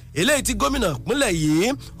 2022 eléyìí tí gómìnà ìpínlẹ̀ yìí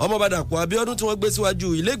Ọmọbadàpọ̀ Abíọ́dún tí wọ́n gbé síwájú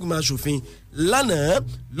ilé ìgbìmọ̀ asòfin lánàá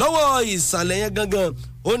lọ́wọ́ ìsàlẹ̀ yẹn gangan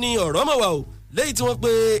ó ní ọ̀rọ̀ mọ̀ wá o léyìí tí wọ́n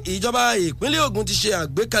pe ìjọba ìpínlẹ̀ Ògùn ti ṣe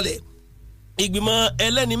àgbékalẹ̀ ìgbìmọ̀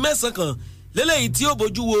ẹlẹ́ni mẹ́sàn-án kan lélẹ́yìí tí ó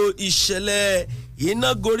bójú wo ìṣẹ̀lẹ̀ iná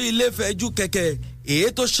gorí ilé fẹ́jú kẹ̀kẹ́ èyí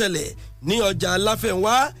tó ṣẹlẹ̀ ní ọjà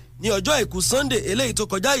Aláfẹnwá ní ọjọ́ àìkú Sunday eléyìí tó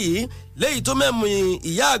kọjá yìí léyìí tó mẹ́mú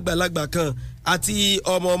ìyá àgbàlagbà kan àti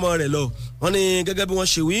ọmọ rẹ̀ lọ wọ́n ní gẹ́gẹ́ bí wọ́n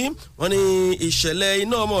ṣe wí wọ́n ní ìṣẹ̀lẹ̀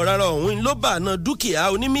iná ọmọ rárá ọ̀hún ló bà náà dúkìá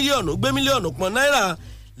oní mílíọ̀nù gbé mílíọ̀nù pọn náírà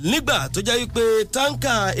nígbà tó jẹ́ wípé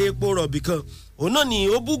táǹkà epo rọ̀bì kan òun náà ni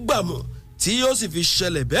ó bú gbàmù tí ó sì fi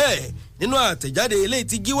ṣẹlẹ̀ bẹ́ẹ̀ nínú àtẹ̀jáde eléyìí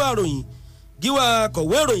tí gíwá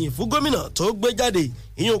kọ̀wé ìròyìn fún gómìnà tó gbé jáde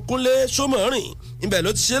ìyẹn Kúnlé Ṣómọ̀rìn ibẹ̀ ló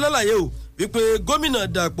ti ṣe lálàyé o wípé gómìnà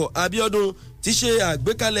Dàpọ̀ Abíọ́dún ti ṣe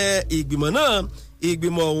àgbékalẹ̀ ìgbìmọ̀ náà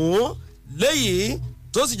ìgbìmọ̀ ọ̀hún léyìí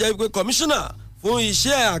tó sì jẹ́ wípé kọmíṣánná fún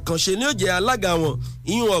iṣẹ́ àkànṣe ní ó jẹ́ alága wọn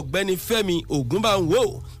ìyẹn ọ̀gbẹ́ni Fẹ́mi Ògúnbáwò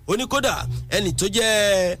oníkódà ẹni tó jẹ́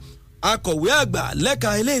akọ̀wé àgbà lẹ́ka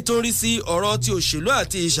eléyìí tó ń rí sí ọ̀rọ̀ ti òṣèlú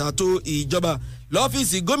àti ìṣàtò ìjọba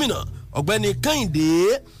lọ́fíìsì gómìnà ọ̀gbẹ́ni Kẹ́hìndé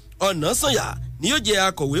Ọ̀nàsànyà ni yóò jẹ́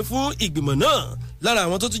akọ̀wé fún ìgbìmọ̀ náà lára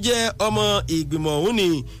àwọn tó tún jẹ́ ọmọ ìgbìmọ̀ ọ̀hún ni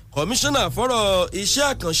kọmíṣánná fọ́rọ̀ iṣẹ́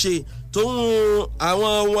àkànṣe tó ń àwọn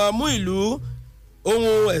ohun amú ìlú ohun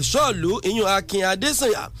ẹ̀ṣọ́ ìlú ìyún Akin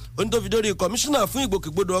Adésànyà onítòfidórí kọmíṣánná fún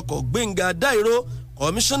ìgbòkègbodò ọkọ̀ Gbénga Dáìró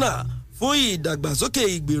kọmíṣánná fún ìdàgbàsókè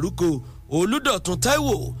ìgbèríko Olúdọ̀tun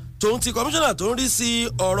Táíwò tòun ti kọmíṣánná tó ń rí sí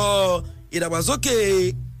ọ̀rọ̀ ìdàgbàsókè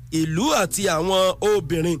ìlú àti àwọn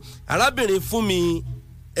obìnrin arábìnrin Fúnmi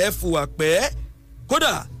Ẹfùwàpẹ́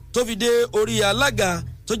kódà tó fi dé orí alága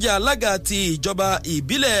tó tó jẹ́ alága ti ìjọba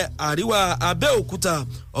ìbílẹ̀ àríwá Abẹ́òkúta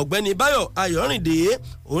ọ̀gbẹ́ni Báyọ̀ Ayọ̀rìndé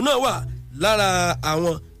òun náà wà lára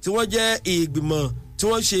àwọn tí wọ́n jẹ́ ìgbìmọ̀ tí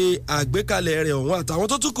wọ́n ṣe àgbékalẹ̀ rẹ̀ ọ̀hún àtàwọn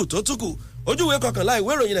tó túkù ojúwe kọkànlá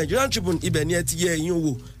ìwé ìròyìn Nigerian Tribune ibẹ̀ ni ẹ ti yẹ ẹ̀yin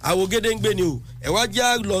wò àwògede ń gbé ni o ẹ wá já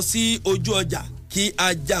lọ sí ojú ọjà kí a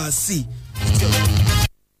já sí i.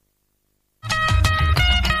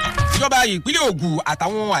 ìjọba ìpínlẹ̀ Ògùn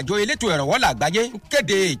àtàwọn àjọ elétò ìrànwọ́ làgbáyé ń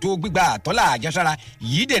kéde ètò gbígba àtọ́là àjẹsára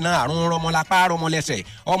yìí dènà àrùn rọmọlápá rọmọlẹ́sẹ̀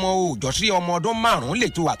ọmọ òòjọ́ sí ọmọ ọdún 5 lè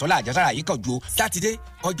tó àtọ́là àjẹsára yìí kàn ju sátidé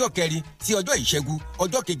ọjọ́ 4 sí ọjọ́ ìṣẹ́gun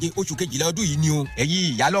ọjọ́ 7 oṣù kejìlá ọdún yìí ni o ẹ̀yin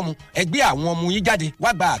ìyálọ́mú ẹgbẹ́ àwọn ọmọ yín jáde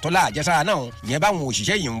wá gba àtọ́là àjẹsára náà ìyẹn báwọn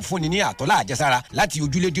òṣìṣẹ́ yìí ń fúnni ní àtọ́là àjẹsára láti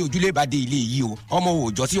ojúlé dé ojúlé bá dé ilé yìí o ọmọ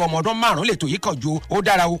òòjọ́ sí ọmọ ọdún 5 lè tó yìí kàn ju ó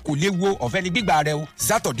dára o kò léwu ọ̀fẹ́ ní gbígbà rẹ o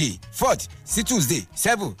Saturday 4th sí Tuesday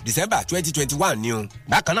 7 December 2021 ni o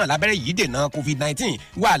bákan náà lábẹ́rẹ́ yìí dènà COVID-19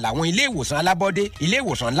 wà láwọn ilé ìwòsàn alábọ́dé ilé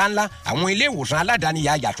ìwòsàn ńláńlá àwọn ilé ìwòsàn aládàáni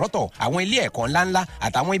yà yàsọ́tọ̀ àwọn ilé ẹ̀kọ́ ńláńlá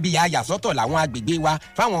àtàwọn ibi yà yàsọ́tọ̀ làwọn agbègbè wa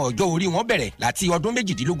fáwọn ọjọ́ orí wọn bẹ̀rẹ̀ láti ọdún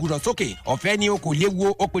 18 lọ sókè ọ̀fẹ́ ni o kò léwu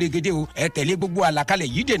ó pérégedé o ẹ tẹ̀lé gbogbo àlàkalẹ̀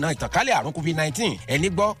yìí dènà ìtànkálẹ̀ àrùn COVID-19 ẹni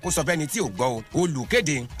gbọ́ kó sọ fẹ́ni tí ò gbọ́ o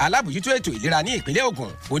olùkéde alábòjútó ètò ìlera ní ìpínlẹ̀ Ògùn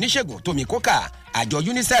oníṣègùn Tómi Kókà àjọ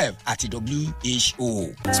UNICEF àti WHO.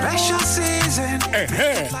 Special season.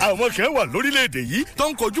 Àwọn kan wà lórílẹ̀‐èdè yìí tó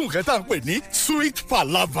ń kojú nǹkan tá à ń pè ní sweet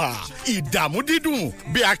palava ìdààmú dídùn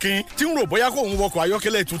bí akin tí ń rò bóyá kó òun wọkọ̀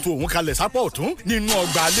ayọ́kẹ́lẹ́ tuntun òun kalẹ̀ sápá ọ̀tún nínú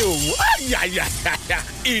ọgbà alẹ́ òun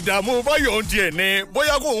ìdààmú báyọ̀ ń diẹ̀ ni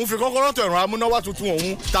bóyá kó òun fi kọ́kọ́rọ́ tẹ̀ ẹ̀rọ amúnáwá tuntun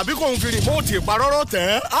òun tàbí kó òun fi rìmóòtì ìparọ́rọ́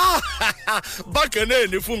tẹ̀ bákan náà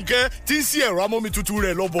ní Fúnkẹ́ tí ń sí ẹ̀rọ amómi tuntun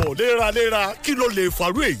rẹ̀ lọ́bọ̀ léraléra kí ló lè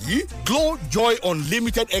fàrú èyí Glow Joy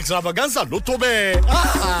Unlimited Extravaganza ló tó bẹ́ẹ̀.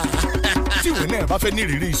 tí ìwé náà bá fẹ́ ní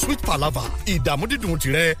ìrírí sweet palava ìdààmú dídùn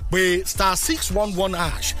tirẹ̀ pé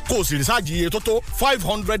 *611# kó o sì rìsáàjì iye tó tó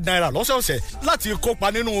 ₦500 lọ́sọ̀ọ̀sẹ̀ láti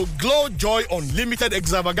kópa nínú Glow Joy Unlimited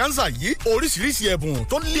Extravaganza yìí oríṣiríṣi ẹ̀bùn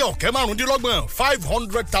tó lé ọ̀kẹ́ márùndínlọ́gbọ̀n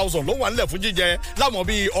 500,000 ló wà nílẹ̀ fún jíjẹ láwọn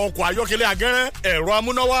bíi ọkọ̀ ayọ́kẹ́lẹ́ agẹ́rẹ́ ẹ̀rọ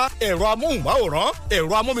amúnáwá ẹ̀rọ amóhùnmáwòrán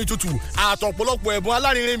ẹ̀rọ amómitutù àtọ̀pọ̀lọpọ̀ ẹ̀bùn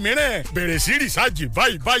alárinrin mìíràn bẹ̀rẹ̀ sí rìsáàjì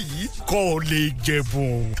báyìí kó o lè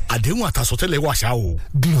jẹ̀bùn àdéhùn àtàsọtẹ́lẹ̀ wàṣà o.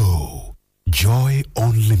 Glow Joy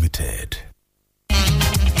Unlimited.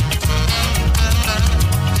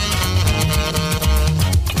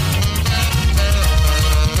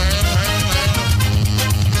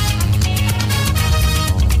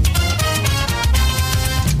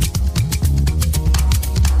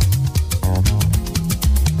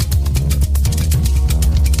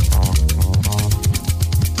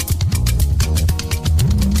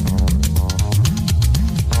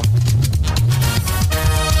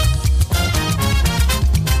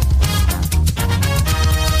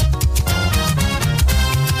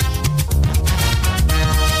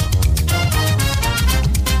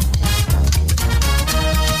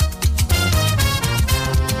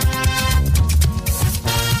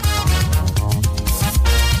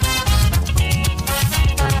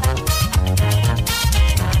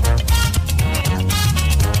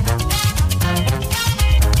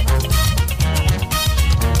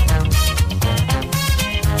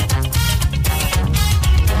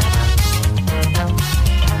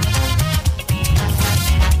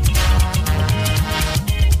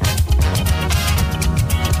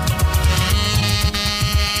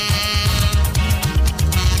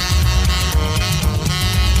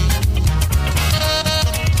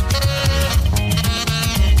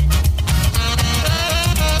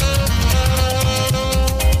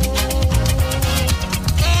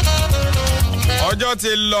 ti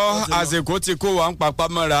lọ àsìkò tí kó wa ń papá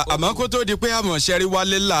mọ́ra àmọ́ kó tó di pé àmọ̀ṣẹ́rí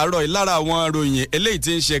wálé láàárọ̀ lára àwọn ìròyìn eléyìí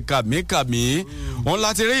tí ń ṣe kàmíkàmí òun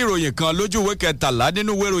láti rí ìròyìn kan lójú ìwé 13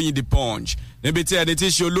 nínú ìwé ìròyìn The Punch níbi tí ẹni tí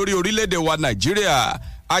í ṣe olórí orílẹ̀-èdè wa Nàìjíríà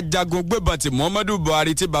ajagun gbébọn tí Muhammadu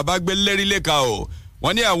Buhari tí bàbá gbé lérí lẹ́ka o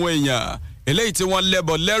wọ́n ní àwọn èèyàn eléyìí tí wọ́n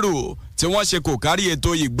lẹ́bọ̀ lẹ́rù tí wọ́n ṣe kò kárí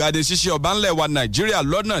ètò ìgbàdé ṣíṣe ọba ńlẹ̀ wa Nàìjíríà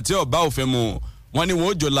lọ́nà tí ọba òfin mu wọ́n ní wọ́n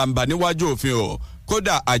ó jò làǹbà níwájú òfin o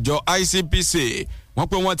kódà àjọ ICPC wọ́n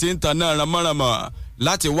pé wọ́n ti ń tan náà ránmọ́ránmọ́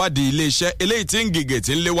láti wádìí iléeṣẹ́ eléyìí tí ń gègé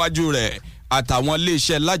tí ń léwájú rẹ̀ àtàwọn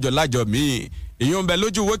iléeṣẹ́ lájọ̀lájọ̀ míì èyí ń bẹ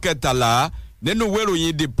lójú ìwé 13 nínú ìwé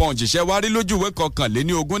ìròyìn The Punch ṣẹ́ wá rí lójú ìwé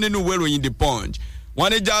 21 nínú ìwé ìròyìn The Punch wọ́n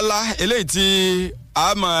ní jálá eléyìí tí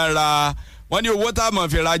a máa ra wọ́n ní owó tá a máa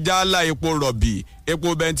fi ra jálá epo rọ̀bì epo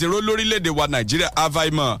bẹntiró lórílẹ̀‐èdè wa Nàìjíríà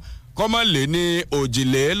avaimọ̀ kọ́mọ̀ lé ní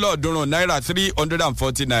òjìlélọ́ọ̀ọ́dúnrún náírà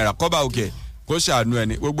 340 náírà kọ́ba òkè kó ṣàánú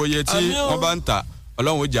ẹni gbogbo iye tí wọ́n bá ń ta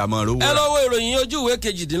Ọlọ́run ó jà mọ́ rówó. ẹ lọ́wọ́ ìròyìn ojú ìwé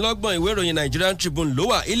 22 ìwé ìròyìn Nigerian Tribune ló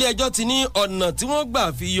wà ilé ẹjọ́ ti ní ọ̀nà tí wọ́n gbà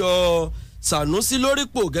fi yọ Sanusi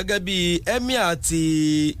lórípò gẹ́gẹ́ bí emir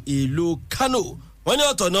ti ìlú Kano wọ́n ní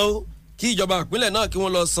ọ̀tọ̀ náà kí ìjọba ìpínlẹ̀ náà kí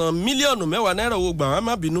wọ́n lọ san mílíọ̀nù 10 náírà owó gbà wọ́n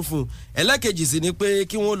má bínú fún ẹlẹ́kejì sì ni pé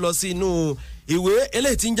kí wọ́n lọ sí inú ìwé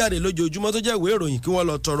eléyìí tí ń jáde lójoojúmọ́ tó jẹ́ ìwé ìròyìn kí wọ́n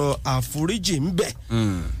lọ tọrọ àforíjì ń bẹ̀.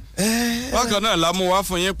 bákan náà la mú wá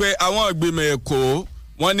fún yín pé àwọn ìgbìmọ̀ Èkó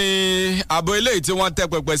wọ́n ní àbọ̀ eléyìí tí wọ́n tẹ́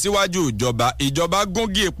pẹpẹ síwájú ìjọba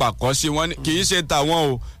gúngì ìpàkọ́ sí wọn kì í ṣe tàwọn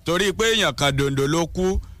o torí pé èèyàn kan dòndò ló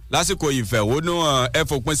kú lásìkò ìfẹ̀hónúhàn ẹ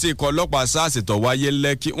fòpin sí ikọ̀ ọlọ́pàá SARS tó wáyé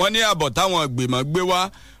Lẹ́kì wọ́n ní àbọ̀ táwọn ìgbìmọ̀ gbé wá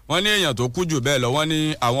wọ́n ní èèyàn tó kú jù bẹ́ẹ̀ lọ wọ́n ní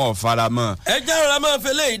àwọn ò fara mọ́. ẹ jẹ́ ọ̀rọ̀ máa ń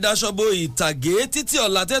fẹlẹ́ ìdaṣọ́bọ ìtàgé títí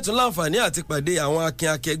ọ̀la tẹ́tún láǹfààní àti pàdé àwọn akin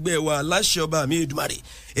akẹgbẹ́ wa láṣẹ ọba mi Èdùmàrè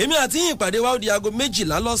èmi àti yín ìpàdé wa ó di aago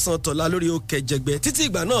 12 lọ́sàn-án tọ̀la lórí òkè jẹgbẹ́ títí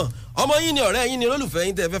ìgbà náà ọmọ yín ni ọ̀rẹ́ yín ni olólùfẹ́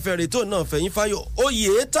yín tẹ́ fẹ́fẹ́ rè tó náà fẹ́yìn fáyọ̀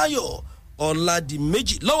Oyètáyọ̀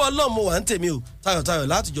Ọ̀làdìméjì lọ́wọ́ ọlọ́mọ wà ń tèmi o tayọ̀tayọ̀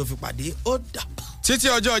látijọ́ fi pàdé ó dàbọ̀. títí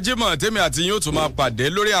ọjọ́ Jímọ̀ tèmi àti yín ó tún máa pàdé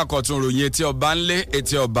lórí àkọ́tún ròyìn etí ọba ńlé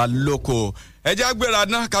etí ọba lóko ẹjẹ́ agbéra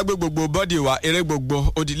náà kágbé gbogbo bọ́dì wa eré gbogbo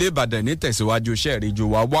òdìlé Ìbàdàn ní tẹ̀síwájú iṣẹ́ ìrìnjò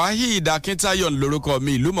wa Waheed Akintayo lórúkọ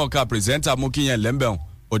mi ìlúmọ̀ọ́ká pírẹsẹ́ńtà mú kíyẹn lẹ́ńbẹ̀ọ́n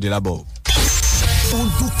òdìlábọ̀. ó ń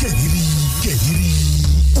dún kẹ̀rìírí kẹ̀rìírí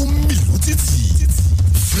ó ń mìlú títì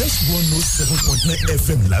Fresh 107.9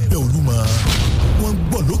 FM lábẹ́ Olúmọ wọ́n ń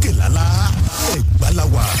gbọ́ lókè lálá Ẹ̀gbá la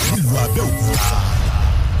wà nílùú Abẹ́òkúta.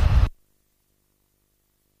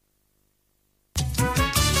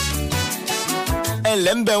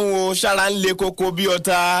 ẹ̀lẹ́ ń bẹ̀ ń wo ṣára ń le koko bí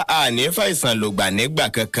ọ̀tá àní fàìsàn lògbà nígbà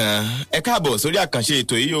kankan ẹ káàbọ̀ sórí àkànṣe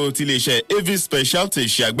ètò yìí o ti iléeṣẹ́ AV Specialty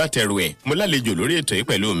ṣe agbátẹrù ẹ̀ mo lálejò lórí ètò yìí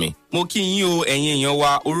pẹ̀lú mi. mo kí yín o ẹ̀yin èèyàn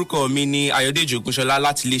wa orúkọ mi ni Ayọ̀dèjì Ògúnṣọlá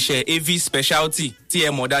láti iléeṣẹ́ AV Specialty tí ẹ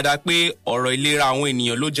mọ̀ dáadáa pé ọ̀rọ̀ ìlera àwọn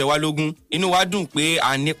ènìyàn ló jẹ wá lógún inú wa dùn pé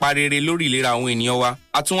a nípa rere lórí ìlera àwọn ènìyàn wa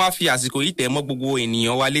a tún wá fi àsìkò yìí tẹ̀ mọ́ gbogbo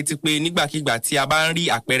ènìyàn wa létí pé nígbàkigbà tí a bá ń rí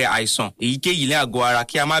àpẹẹrẹ àìsàn èyíkéyìí ní àgọ́ ara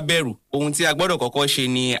kí a má bẹ̀rù ohun tí a gbọ́dọ̀ kọ́kọ́ ṣe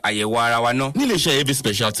ni àyẹ̀wò ara wa náà. ní iléeṣẹ́ AV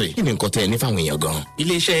Specialty kí ni nǹkan tẹ́ ẹ ní fáwọn èèyàn gan-an.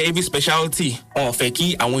 iléeṣẹ́ AV Specialty wọn ò fẹ́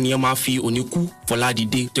kí àwọn ènìyàn máa fi òní kú fọlá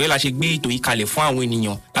dìde torí la ṣe gbé ètò yìí kalẹ̀ fún àwọn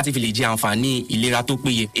ènìyàn láti fi lè jẹ àǹfààní ìlera tó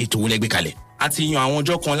péye. ètò wo lẹ gbé kalẹ̀? a ti yan àwọn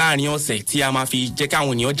ọjọ́ kan láàrin ọ̀sẹ̀ tí a máa fi jẹ́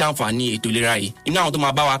káwọn ènìyàn jàǹfààní ètò ìlera yìí inú àwọn tó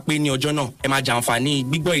máa bá wa pé ní ọjọ́ náà ẹ máa jàǹfààní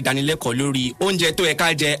gbígbọ́ ìdánilẹ́kọ̀ọ́ lórí oúnjẹ tó yẹ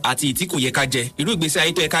ká jẹ àti ìtí kò yẹ ká jẹ irú ìgbésí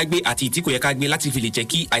ayé tó yẹ ká gbé àti ìtí kò yẹ ká gbé láti fi lè jẹ́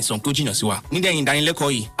kí àìsàn kó jìnnà sí wa. nídẹ̀yìn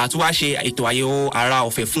ìdánilẹ́kọ̀ọ́ yìí a tún wá ṣe ètò àyẹ̀wò ara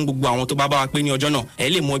ọ̀fẹ́ fún gbogbo àwọn tó bá wa pé ní ọjọ́ náà ẹ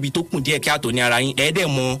lè mọ ibi tó kù díẹ̀ kí àtò ní ara yín ẹ dẹ̀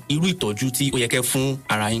mọ irú ìtọ́jú tí ó yẹ kẹ́ fún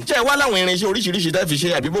ara yín. ṣé ẹ wá láwọn irinṣẹ́ oríṣiríṣi tẹ́ fi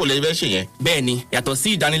ṣe àbí bó lẹ fẹ́ ṣe yẹn? bẹ́ẹ̀ ni yàtọ̀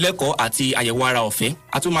sí ìdánilẹ́kọ̀ọ́ àti àyẹ̀wò ara ọ̀fẹ́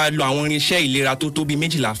a tún máa lo àwọn irinṣẹ́ ìlera tó tó bí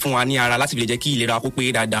 12 fún wa ní ara láti lè jẹ́ kí ìlera kó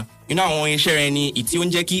pé dáadáa inú àwọn irinṣẹ́ rẹ ni ìtí ó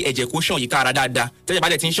ń jẹ́ kí ẹ̀jẹ̀ kó ṣàn yíká ara dáadáa tẹ́jẹ̀ bá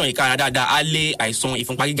dẹ̀ ti ń ṣàn yíká ara dáadáa á lé àìsàn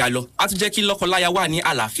ìfúnpá gíga lọ á tún jẹ́ kí lọ́kọláya wà ní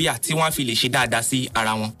àlàáfíà tí wọ́n á fi lè ṣe dáadáa sí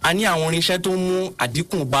ara wọn. a ní àwọn irinṣẹ́ tó ń mú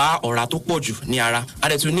àdínkù bá ọ̀rá tó pọ̀ jù ní ara a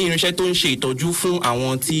dẹ̀ tún ní irinṣẹ́ tó ń ṣe ìtọ́jú fún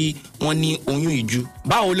àwọn tí wọ́n ní oyún ìju.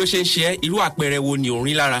 báwo ló ṣe ń ṣe irú àpẹẹrẹ wo ni ò ń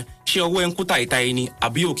rí lára ṣé ọwọ́ ẹ ń kú tàìtàì ni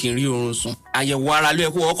àbí ò kì í rí oorun sùn. àyẹ̀wò ara ló yẹ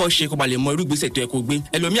kó kọ́kọ́ ṣe kó ba lè mọ irú ìgbésẹ̀ tó yẹ kó gbé.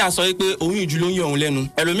 ẹlòmíà sọ pé oyún ìju ló ń yọ òun lẹ́nu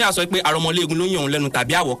ẹlòmíà sọ pé arọmọléegun ló ń yọ òun lẹ́nu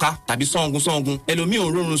tàbí àwọ̀ká tàbí sọ́ngun ẹlòmíì ò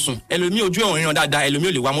ń rórun sùn ẹlòmíì ojú ọ̀run ríran dáadáa ẹlòmíì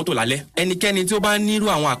ò lè wa mọ́tò lálẹ́. ẹnikẹ́ni tí ó bá nírú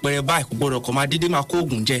àwọn àpẹẹrẹ báyìí kò gbọdọ̀ kó máa dédé máa kó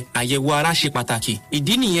oògùn jẹ. àyẹ̀wò ara ṣe pàtàkì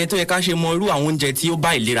ìdí nìyẹn tó yẹ ká ṣe mọ irú àwọn oúnjẹ tí ó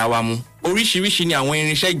bá ìlera wa mu. oríṣiríṣi ni àwọn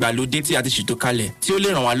irinṣẹ́ ìgbàlódé tí a ti ṣètò kalẹ̀ tí ó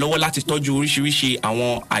lè ràn wá lọ́wọ́ láti tọ́jú oríṣiríṣi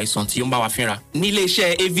àwọn àìsàn tí ó ń bá wa fínra. ní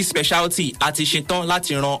iléeṣẹ́ AV Specialty a ti ṣetán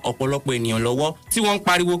láti ran ọ̀pọ̀lọpọ̀ ènìyàn lọ́wọ́ tí wọ́n ń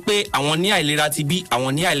pariwo pé àwọn ní àìlera ti bí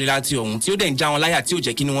àwọn ní àìlera ti ọ̀hún tí ó dẹ̀ ń já wọn láyà tí ò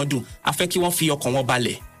jẹ́ kí ni wọ́n dùn a fẹ́ kí wọ́n fi ọkàn wọn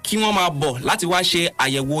balẹ̀ kí wọ́n máa bọ̀ láti wá ṣe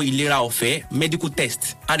àyẹ̀wò ìlera ọ̀fẹ́ medical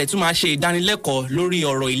test. a dẹ̀ tún máa ṣe ìdánilẹ́kọ̀ọ́ lórí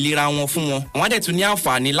ọ̀rọ̀ ìlera wọn fún wọn. wọ́n á dẹ̀ tún ní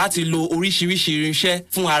àǹfààní láti lo oríṣiríṣi irinṣẹ́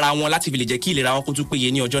fún ara wọn láti fi lè jẹ́ kí ìlera wọn kó tún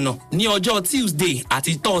péye ní ọjọ́ náà. ní ọjọ́ Tuesday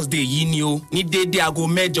àti Thursday yìí ni o ní déédé aago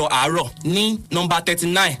 8 àárọ̀ ní nọ́mbà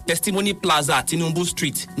 39 Testimony Plaza Tinubu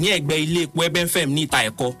Street ní ẹ̀gbẹ́ ilé epo Ebenfem ní ìta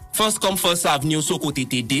ẹ̀kọ́. first come first serve ni Osoko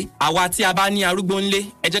tètè dé. àwa tí a bá ní arúgbó ńlé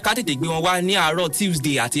ẹ jẹ́ ká tètè gbé wọn wá ní àárọ̀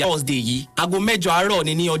Tuesday àti Thursday yìí aago 8 àárọ̀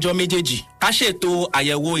ni ní ọjọ́ méjèèjì ká ṣètò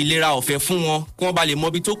àyẹ̀wò ìlera ọ̀fẹ́ fún wọn kí wọ́n bá lè mọ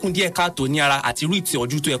ibi tó kún díẹ̀ káàtó ní ara àti irú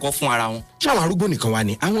ìtọ́jú tó yẹ kó fún ara wọn. ṣé àwọn arúgbó nìkan wà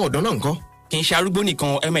ní àwọn ọ̀dọ́ náà ńkọ́? kì í ṣe arúgbó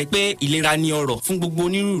nìkan ẹ mọ̀ pé ìlera ni ọrọ̀ fún gbogbo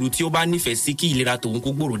onírúurú tí ó bá nífẹ̀ẹ́ sí kí ìlera tòun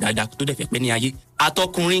kó gbòòrò dáadáa tó dẹ̀ fẹ́ pẹ́ ní ayé.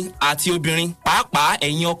 àtọkùnrin àti obìnrin pàápàá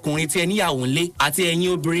ẹ̀yin ọkùnrin tí ẹ níyàwó ńlé àti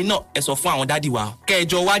ẹ̀yin obìnrin náà ẹ sọ fún àwọn dádì wa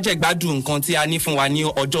kẹjọ wá jẹ gbádùn nǹkan tí a ní fún wa ní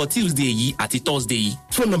ọjọ́ Tuesday yìí àti Thursday yìí.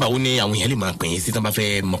 fóònù nọ́mbà wo ni àwọn èèyàn lè máa pè yín sí tí wọ́n bá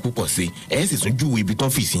fẹ́ mọ̀ púpọ̀ sí ẹ sì tún júwe ibi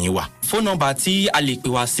tọ́fíìsì yín wà. fóònù nọ́mbà tí a lè pè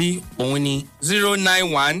wá sí òun ni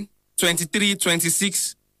 091 23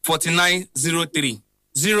 26 49 03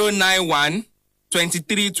 091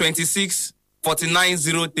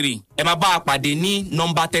 23264903. ẹ máa bá a pàdé ní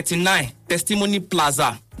nọmba 39 Testimony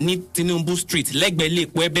Plaza ní Tinubu Street lẹ́gbẹ̀ẹ́ ilé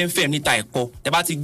epo Ebenfem níta Ẹ̀kọ́. ẹ bá ti